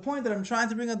 But the point that I'm trying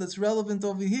to bring up that's relevant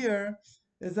over here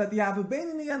is that you have a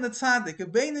Beinani and a Tzaddik. A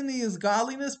Beinani is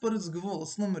godliness, but it's gvul,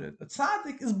 it's limited. A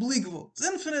Tzaddik is bli gvul, it's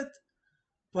infinite.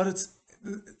 But it's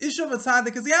the issue of a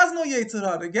Tzaddik is he has no Yetzer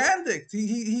Hara, Gandikt.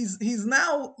 He's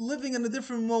now living in a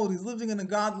different mode. He's living in a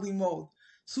godly mode,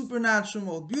 supernatural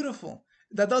mode, beautiful.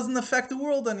 That doesn't affect the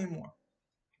world anymore.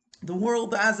 The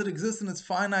world as it exists in its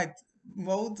finite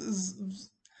mode is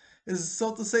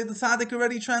so to say the tzaddik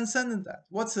already transcended that.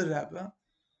 What's a Rebbe?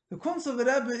 The kunst of a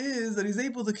Rebbe is that he's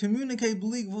able to communicate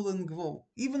bli gvul and gvul.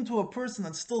 Even to a person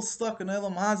that's still stuck in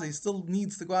Elam Hazeh, he still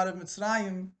needs to go out of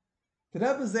Mitzrayim. The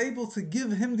Rebbe is able to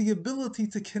give him the ability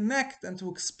to connect and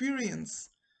to experience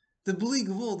the bli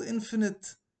gvul, the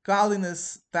infinite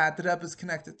godliness that the Rebbe is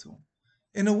connected to,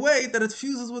 in a way that it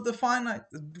fuses with the finite.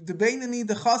 The Beinani,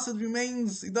 the Chassid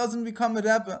remains, he doesn't become a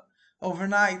Rebbe.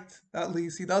 overnight, at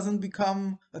least. He doesn't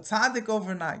become a tzaddik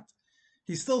overnight.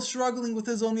 He's still struggling with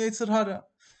his own Yetzer Hara.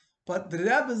 But the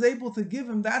Rebbe is able to give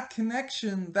him that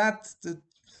connection,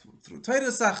 through Torah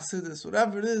Chassidus,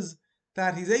 whatever it is,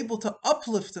 that he's able to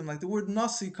uplift him, like the word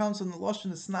nasi comes from the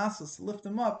Lashon Nasus, to lift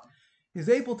him up. He's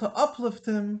able to uplift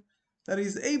him, that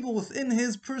he's able, within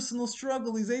his personal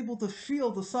struggle, he's able to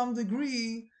feel to some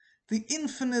degree the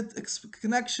infinite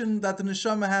connection that the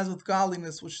neshama has with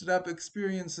godliness, which the Rebbe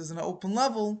experiences in an open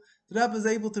level. The Rebbe is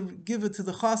able to give it to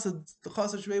the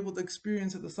chassid should be able to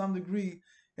experience it to some degree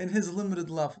in his limited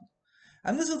level.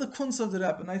 And this is the kunst of the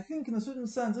Rebbe. And I think in a certain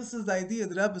sense, this is the idea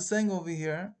the Rebbe is saying over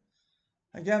here.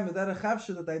 Again, that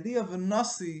the idea of a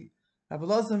nasi, Rabbi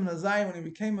Lazar Nazai, when he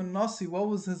became a nasi, what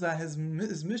was his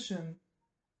mission?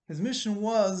 His mission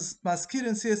was Maskir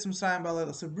and Siyas Mitzrayim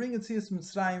Balela, so bring Yetzias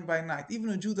Mitzrayim by night. Even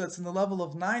a Jew that's in the level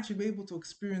of night should be able to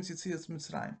experience Yetzias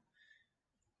Mitzrayim.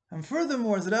 And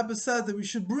furthermore, as the Rebbe said, that we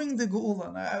should bring the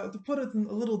Geula. And to put it in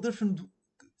a little different,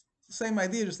 same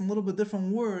idea, just in a little bit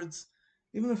different words,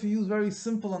 even if you use very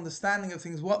simple understanding of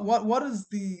things, what is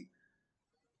the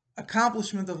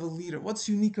accomplishment of a leader? What's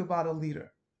unique about a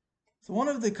leader? So one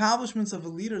of the accomplishments of a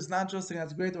leader is not just that he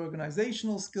has great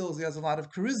organizational skills, he has a lot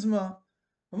of charisma,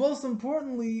 but most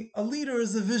importantly, a leader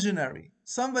is a visionary.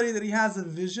 Somebody that he has a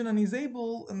vision and he's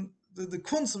able, and the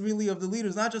kunst really of the leader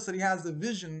is not just that he has the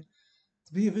vision.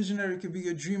 To be a visionary could be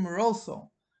a dreamer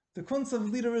also. The kunst of a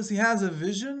leader is he has a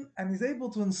vision and he's able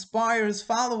to inspire his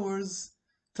followers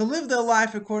to live their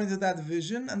life according to that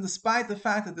vision. And despite the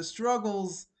fact that the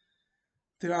struggles,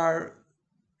 there are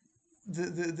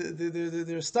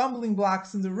stumbling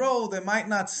blocks in the road, they might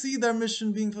not see their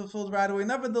mission being fulfilled right away.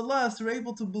 Nevertheless, they're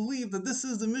able to believe that this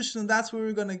is the mission and that's where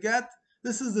we're going to get.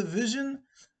 This is the vision,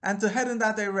 and to head in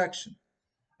that direction.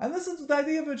 And this is the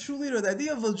idea of a true leader. The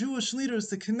idea of a Jewish leader is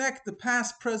to connect the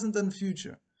past, present, and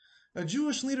future. A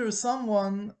Jewish leader is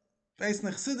someone, based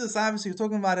on Chassidus, obviously you're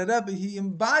talking about a Rebbe, he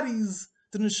embodies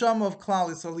the neshama of Klal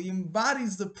Yisrael. He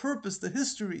embodies the purpose, the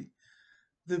history,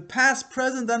 the past,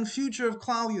 present, and future of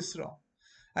Klal Yisrael.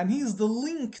 And he is the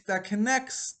link that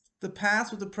connects the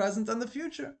past with the present and the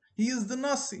future. He is the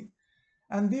Nasi.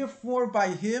 And therefore, by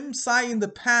him, in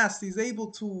the past, he's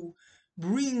able to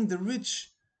bring the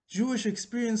rich Jewish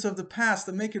experience of the past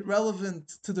and make it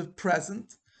relevant to the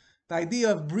present. The idea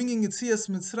of bringing Yetzias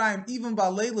Mitzrayim, even by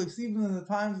Leilos, even in the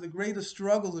times of the greatest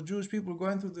struggles, the Jewish people are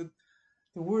going through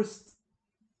the worst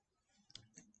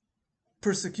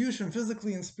persecution,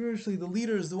 physically and spiritually, the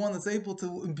leader is the one that's able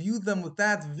to imbue them with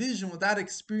that vision, with that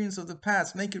experience of the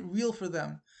past, make it real for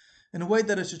them in a way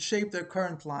that it should shape their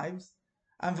current lives.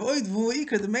 And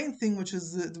the main thing, which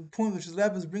is the point which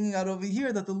Rebbe is bringing out over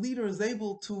here, that the leader is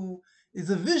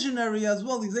a visionary as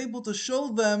well. He's able to show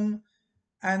them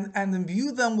and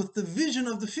imbue them with the vision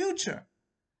of the future.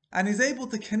 And he's able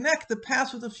to connect the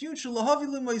past with the future.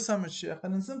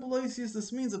 And in simple ways,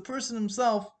 this means a person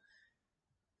himself,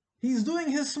 he's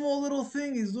doing his small little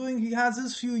thing. He has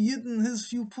his few yidden, his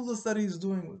few pulas that he's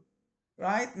doing with,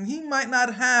 right? And he might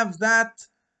not have that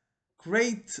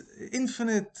great,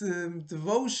 infinite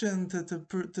devotion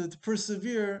to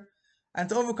persevere and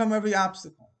to overcome every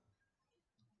obstacle.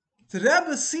 The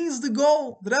Rebbe sees the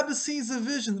goal. The Rebbe sees the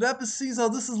vision. The Rebbe sees how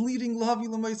this is leading L'Havi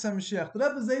L'Moisei Mashiach. The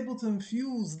Rebbe is able to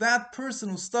infuse that person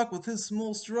who's stuck with his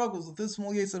small struggles, with his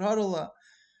small Yetzer Hara,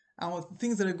 and with the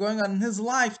things that are going on in his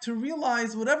life, to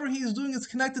realize whatever he is doing is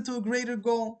connected to a greater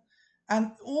goal.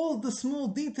 And all the small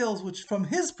details, which from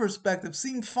his perspective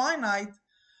seem finite,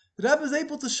 the Rebbe is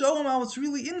able to show him how it's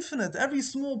really infinite. Every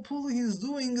small pula he's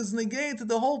doing is negated to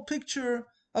the whole picture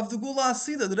of the Gula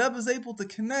Asida. The Rebbe is able to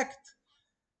connect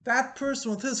that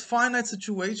person with his finite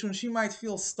situation, when she might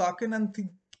feel stuck in, and to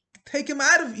take him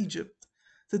out of Egypt,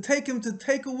 to take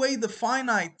away the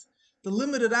finite, the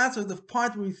limited aspect, the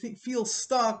part where he feels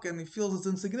stuck and he feels it's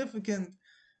insignificant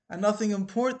and nothing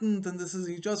important, and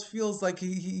he just feels like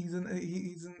he's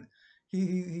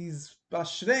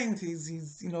bashrengt,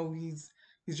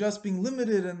 he's just being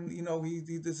limited, and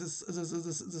this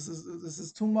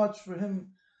is too much for him,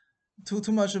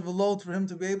 too much of a load for him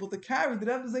to be able to carry. The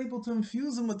Rebbe is able to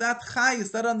infuse him with that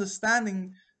chayis, that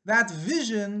understanding, that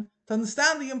vision, to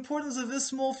understand the importance of his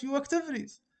small few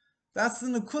activities. That's the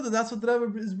Nakuda, that's what the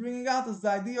Rebbe is bringing out, is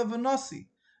the idea of a Nasi.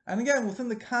 And again, within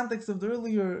the context of the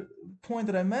earlier point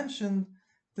that I mentioned,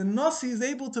 the Nasi is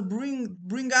able to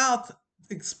bring out,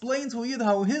 explain to a Yid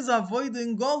how his avodah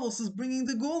in Golus is bringing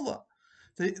the Gula.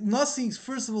 The Nasi,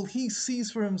 first of all, he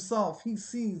sees for himself, he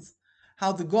sees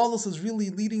how the Golus is really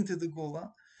leading to the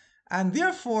Gula. And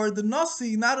therefore, the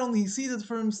Nasi, not only he sees it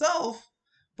for himself,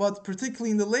 but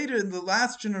particularly in the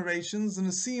last generations, and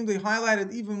it seems they highlight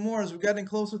it even more as we're getting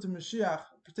closer to Mashiach,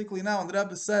 particularly now, and the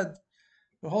Rebbe said,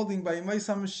 we're holding by Yemais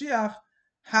HaMashiach,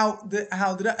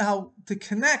 how to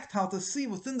connect, how to see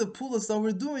within the pulas that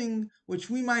we're doing, which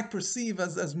we might perceive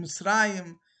as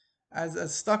Misraim,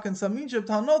 as stuck in some Egypt,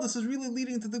 how no, this is really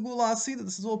leading to the Gula Asida.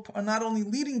 This is all not only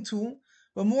leading to,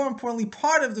 but more importantly,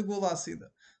 part of the Gula Asida.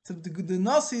 So the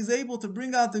Nasi is able to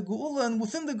bring out the Gula and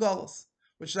within the Gulas,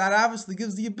 which that obviously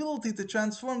gives the ability to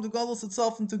transform the Gulas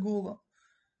itself into Gula.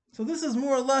 So this is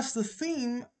more or less the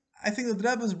theme I think that the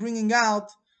Rebbe is bringing out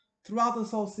throughout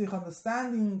this whole Sikh,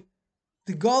 understanding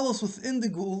the Gulas within the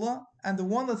Gula, and the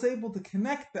one that's able to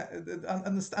connect that,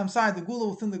 the Gula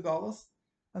within the Gulas,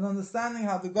 and understanding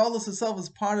how the Gulas itself is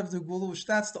part of the Gula, which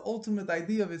that's the ultimate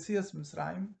idea of Yetzias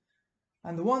Mitzrayim.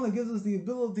 And the one that gives us the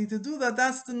ability to do that,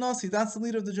 that's the Nasi, that's the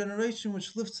leader of the generation,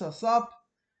 which lifts us up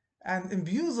and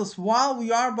imbues us while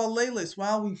we are Baleilis,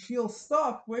 while we feel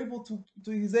stuck,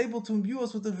 he's able to imbue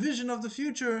us with a vision of the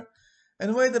future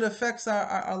in a way that affects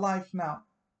our life now.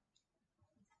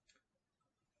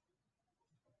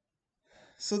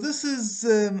 So this is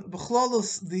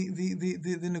b'chlolos the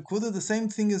nekuda. The same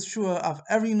thing is true of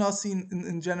every nasi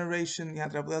in generation. You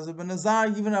had Rabbi Elazar ben Azar,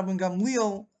 even Rabbi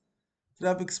Gamliel. The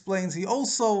Rebbe explains he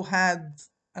also had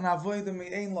an avodah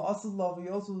me'ein la'asad lava. He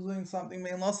also was doing something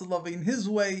me'ein la'asad lava in his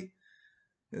way,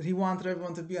 that he wanted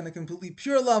everyone to be on a completely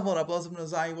pure level. Rabbi Elazar ben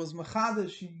Azar was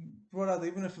mechadish. He brought out that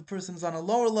even if a person is on a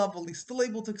lower level, he's still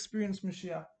able to experience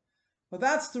Mashiach. But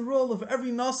that's the role of every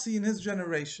nasi in his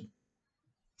generation.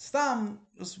 Stam,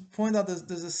 just point out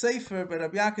there's a sefer by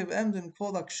Rabbi Yaakov Emden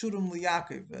called Akshurim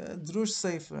Liyaakov, a drush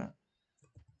sefer,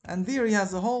 and there he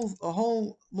has a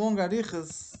whole long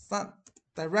arichas. It's not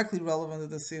directly relevant to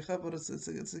the sikha, but it's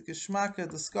a geschmacka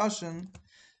discussion.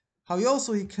 How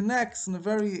he connects in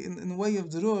the way of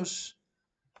drush.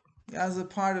 He has a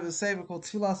part of a sefer called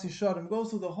Tfilas Yisharim. Goes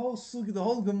through the whole sugi, the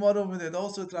whole gemara over there.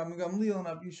 Also Rabbi Gamliel and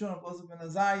Rabbi Yishon, Rabbi ben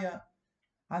Azariah.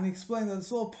 And he explained that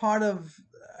it's all part of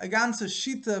a ganze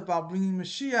shita about bringing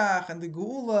Mashiach and the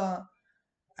Geula,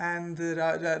 and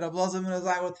Rabbi Elazar ben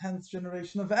Azariah, 10th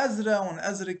generation of Ezra. When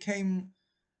Ezra came,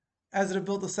 Ezra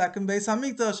built the second base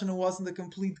Hamikdash, and it wasn't the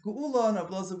complete Geula, and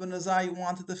Rabbi Elazar ben Azariah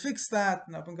wanted to fix that,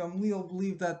 and Rabbi Gamliel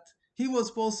believed that he was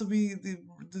supposed to be, the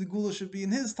Geula should be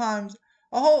in his times.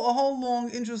 A whole long,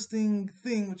 interesting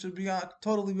thing, which would be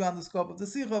totally beyond the scope of the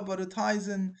Sikha, but it ties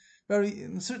in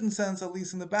in a certain sense, at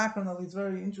least in the background, at least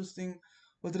very interesting,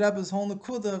 with Rebbe's whole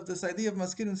nekuda of this idea of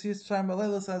Maskirin Siyas Shayim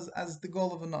Baleilas as the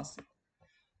goal of a Nasi.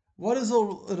 What is it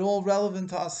all relevant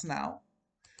to us now?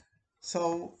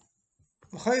 So,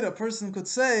 a person could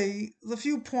say, there's a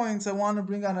few points I want to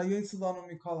bring on Hayotzilanu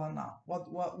Mikol Hana.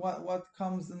 What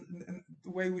comes in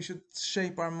the way we should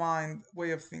shape our mind,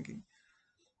 way of thinking.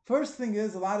 First thing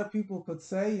is, a lot of people could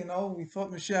say, we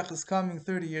thought Mashiach is coming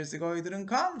 30 years ago, he didn't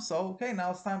come, so okay, now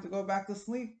it's time to go back to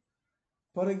sleep.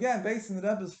 But again, based on the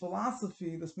Rebbe's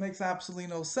philosophy, this makes absolutely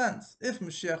no sense. If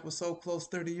Mashiach was so close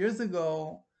 30 years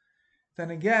ago,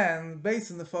 then again,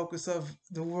 based on the focus of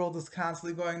the world is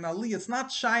constantly going Nali, it's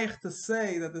not shaykh to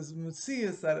say that there's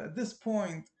Metzias, that at this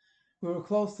point we were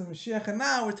close to Mashiach, and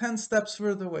now we're 10 steps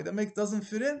further away. That doesn't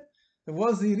fit in. There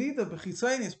was Yirida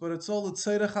b'chitzainis, but it's all the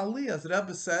tzorech aliyah. As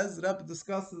Rebbe says, Rebbe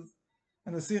discusses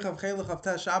in the Sikh of Chelach of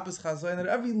Tesh Shabbos Chazoin, that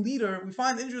every leader, we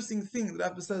find interesting thing that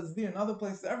Rebbe says there, another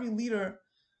place, that every leader,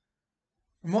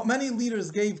 many leaders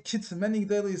gave kitzim, many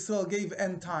Gedolei Yisrael gave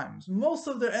end times. Most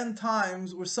of their end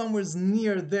times were somewhere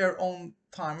near their own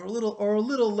time, or a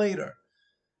little later.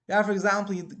 Yeah, for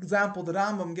example, the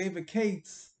Rambam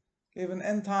gave an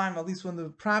end time, at least when the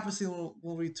prophecy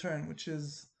will return, which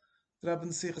is the Rebbe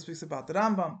in Sikha speaks about the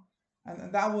Rambam,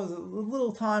 and that was a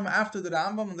little time after the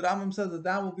Rambam, and the Rambam said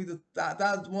that will be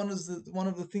one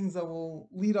of the things that will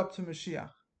lead up to Mashiach.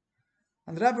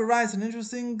 And the Rebbe writes an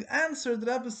interesting answer.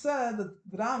 The Rebbe said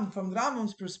that from the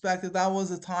Rambam's perspective, that was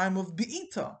a time of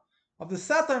Be'ita, of the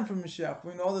set time for Mashiach.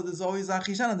 We know that there's always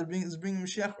Achishan, and they're bringing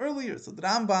Mashiach earlier. So the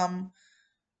Rambam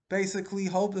basically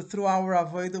hoped that through our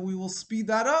avodah we will speed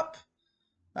that up.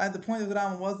 Right? The point of the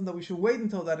Rambam wasn't that we should wait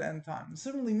until that end time.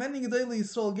 Certainly, many Gedolei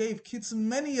Yisrael gave kitzim.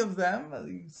 Many of them,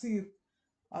 you see it,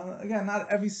 again, not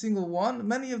every single one.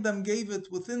 Many of them gave it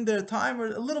within their time or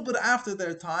a little bit after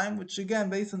their time, which again,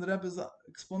 based on the Rebbe's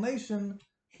explanation,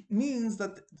 means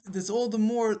that there's all the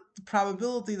more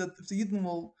probability that if the Yidden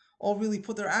will all really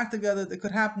put their act together, it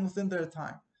could happen within their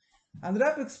time. And the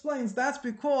Rebbe explains that's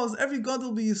because every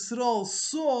Gadol B'Yisrael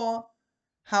saw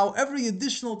how every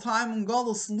additional time in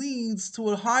Galus leads to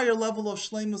a higher level of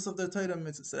shleimus of their Torah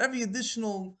mitzvahs. So every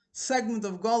additional segment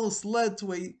of Galus led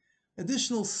to a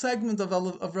additional segment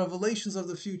of revelations of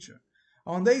the future.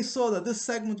 And when they saw that this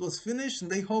segment was finished,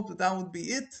 and they hoped that would be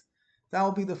it, That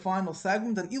will be the final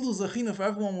segment. And Ilu Zechina, for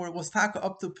everyone was taka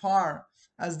up to par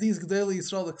as these Gedolei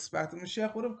Yisrael expected,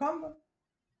 Mashiach would have come.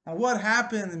 And what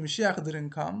happened and Mashiach didn't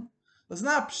come? It's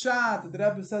not pshat that the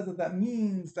Rebbe says that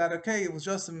means that, okay, it was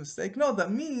just a mistake. No,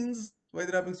 that means, the way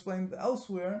the Rebbe explained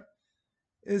elsewhere,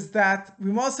 is that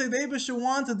we must say the Eibusher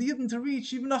wanted the Yidden to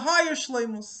reach even a higher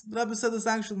shleimus. The Rebbe said this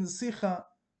actually in the Sicha,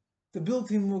 the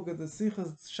Bilti Muga, the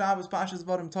Sicha Shabbos Pashas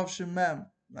Varim Tovshim Mem.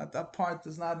 That part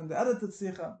is not in the edited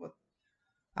Sicha, but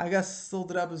I guess still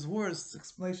the Rebbe's words,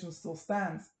 explanation still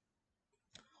stands.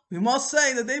 We must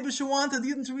say that the Eibusher wanted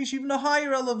the Yidden to reach even a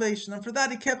higher elevation, and for that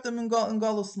he kept them in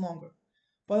Galus longer.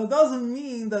 But it doesn't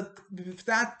mean that if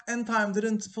that end time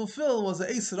didn't fulfill, was a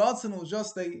Eis Ratzon, it was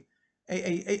just a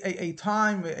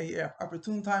time, a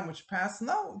opportune time which passed.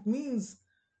 No, it means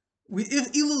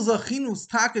if Ilu Zachinus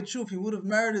Takachuf, he would have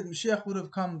merited, Mashiach would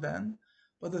have come then.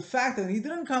 But the fact that he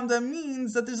didn't come then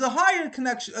means that there's a higher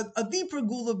connection, a deeper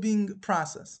gula being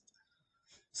processed.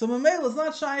 So Mamela is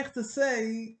not shaykh to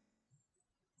say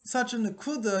such a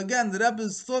nekuda. Again, the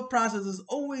Rebbe's thought process is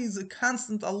always a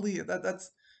constant aliyah.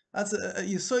 That's a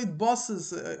yisoid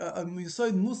bosses, a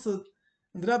yisoid musad,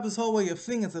 and the Rebbe's whole way of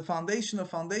thinking. It's a foundation of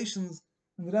foundations,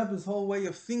 and the Rebbe's whole way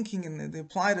of thinking, and they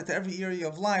applied it to every area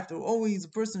of life. A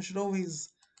person should always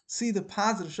see the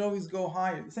positive, should always go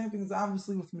higher. The same thing is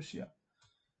obviously with Mashiach.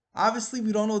 Obviously,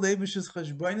 we don't know the Eibusher's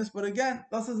cheshbonos, but again,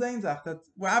 that's a zainzach, that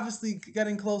we're obviously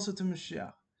getting closer to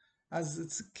Mashiach. As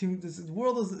this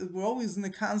world is, we're always in a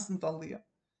constant aliyah.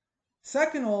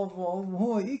 Second of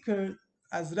all,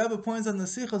 as the Rebbe points on the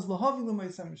Sichas,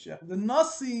 the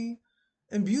Nasi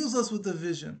imbues us with the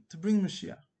vision to bring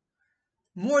Mashiach.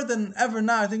 More than ever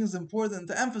now, I think it's important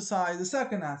to emphasize the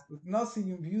second aspect. Nasi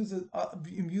imbues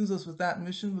us with that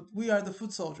mission, but we are the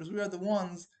foot soldiers. We are the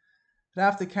ones that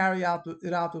have to carry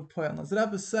it out with poil. As the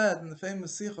Rebbe said in the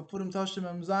famous Sicha, Purim Toshim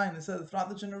Em Zayin, he said throughout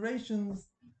the generations,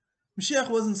 Mashiach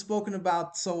wasn't spoken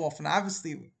about so often.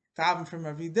 Obviously, we daven from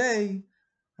every day,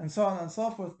 and so on and so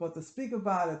forth. But to speak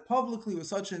about it publicly with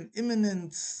such an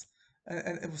imminent,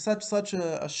 and it was such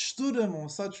a shtudim, or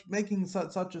making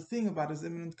such a thing about his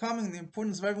imminent coming, and the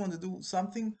importance of everyone to do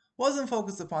something, wasn't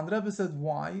focused upon. The Rebbe said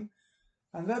why,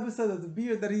 and the Rebbe said that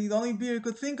the only beer he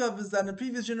could think of is that in the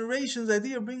previous generations, the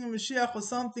idea of bringing Mashiach was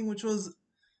something which was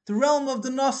the realm of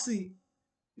the Nasi.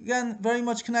 Again, very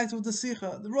much connected with the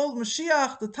Sicha. The role of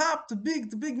Mashiach,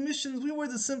 the big missions, we were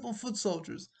the simple foot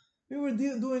soldiers. We were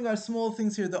doing our small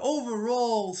things here. The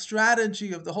overall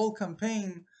strategy of the whole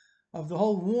campaign, of the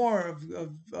whole war,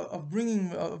 of bringing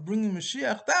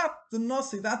Mashiach, that the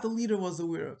Nasi, that the leader was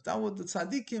aware of. That was the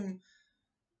tzaddikim,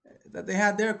 that they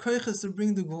had their koiches to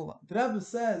bring the Gula. The Rebbe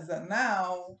says that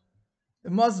now,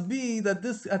 it must be that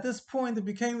at this point it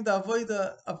became the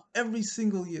avodah of every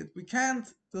single yid. We can't.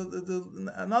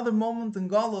 Another moment in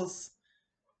Galus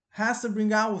has to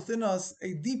bring out within us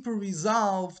a deeper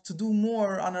resolve to do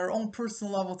more on our own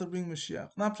personal level to bring Mashiach.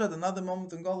 Not that another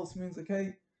moment in Galus means,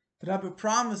 okay, the Rebbe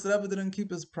promised, the Rebbe didn't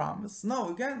keep his promise. No,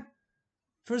 again,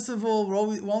 first of all, we're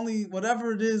only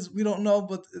whatever it is, we don't know,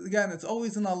 but again, it's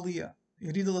always an aliyah.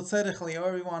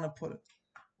 However you want to put it.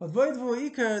 But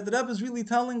the Rebbe is really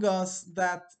telling us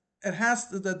that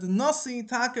that the Nasi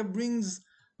Taka brings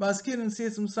Maskir and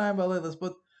Siyasum Sayim Balelas,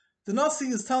 but the Nasi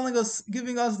is telling us,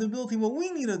 giving us the ability what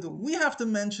we need to do. We have to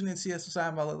mention in Siyasum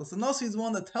Sayim Balelas. The Nasi is the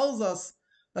one that tells us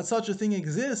that such a thing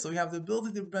exists, so we have the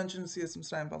ability to mention in Siyasum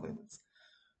Sayim Balelas.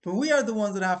 But we are the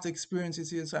ones that have to experience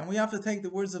Siyasum Sayim. We have to take the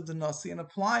words of the Nasi and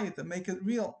apply it and make it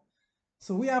real.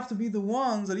 So we have to be the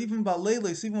ones that even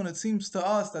Balelis, even when it seems to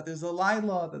us that there's a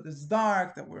Laila, that it's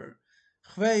dark, that we're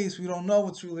chveis, we don't know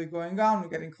what's really going on, we're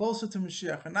getting closer to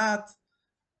Mashiach or not,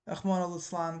 Achman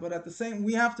al-Islam, but at the same,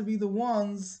 we have to be the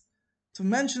ones to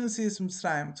mention the Siyas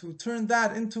Mitzrayim, to turn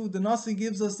that into, the Nasi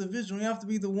gives us the vision, we have to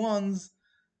be the ones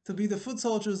to be the foot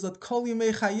soldiers that Kol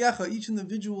Yimei Chayecha, each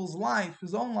individual's life,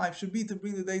 his own life, should be to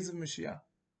bring the days of Mashiach.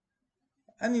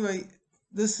 Anyway,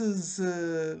 this is,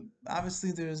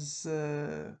 obviously there's,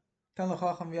 this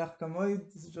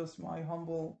is just my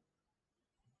humble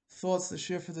thoughts to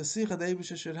share for the Sikha. The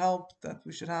Eibusher should help, that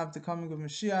we should have the coming of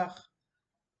Mashiach.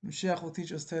 Mashiach will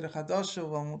teach us Torah Chadasha,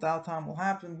 when without time will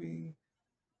happen, we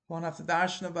won't have to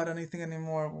darshan about anything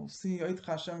anymore. We'll see, Oit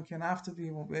Hashem can after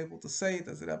be, we'll be able to say it,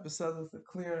 as the Rebbe said, with a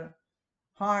clear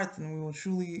heart, and we will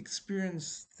truly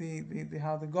experience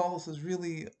how the Golus is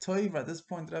really toiv. At this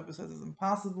point, the Rebbe says it's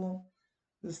impossible.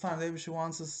 This time, the Eibusher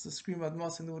wants us to scream at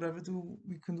Moshe and do whatever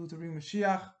we can do to bring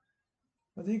Mashiach.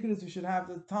 But the Ikar is we should have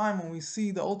the time when we see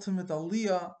the ultimate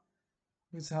Aliyah,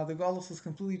 which is how the Golus is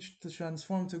completely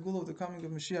transformed to Gula of the coming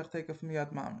of Mashiach, take of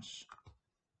Miyad Mamash.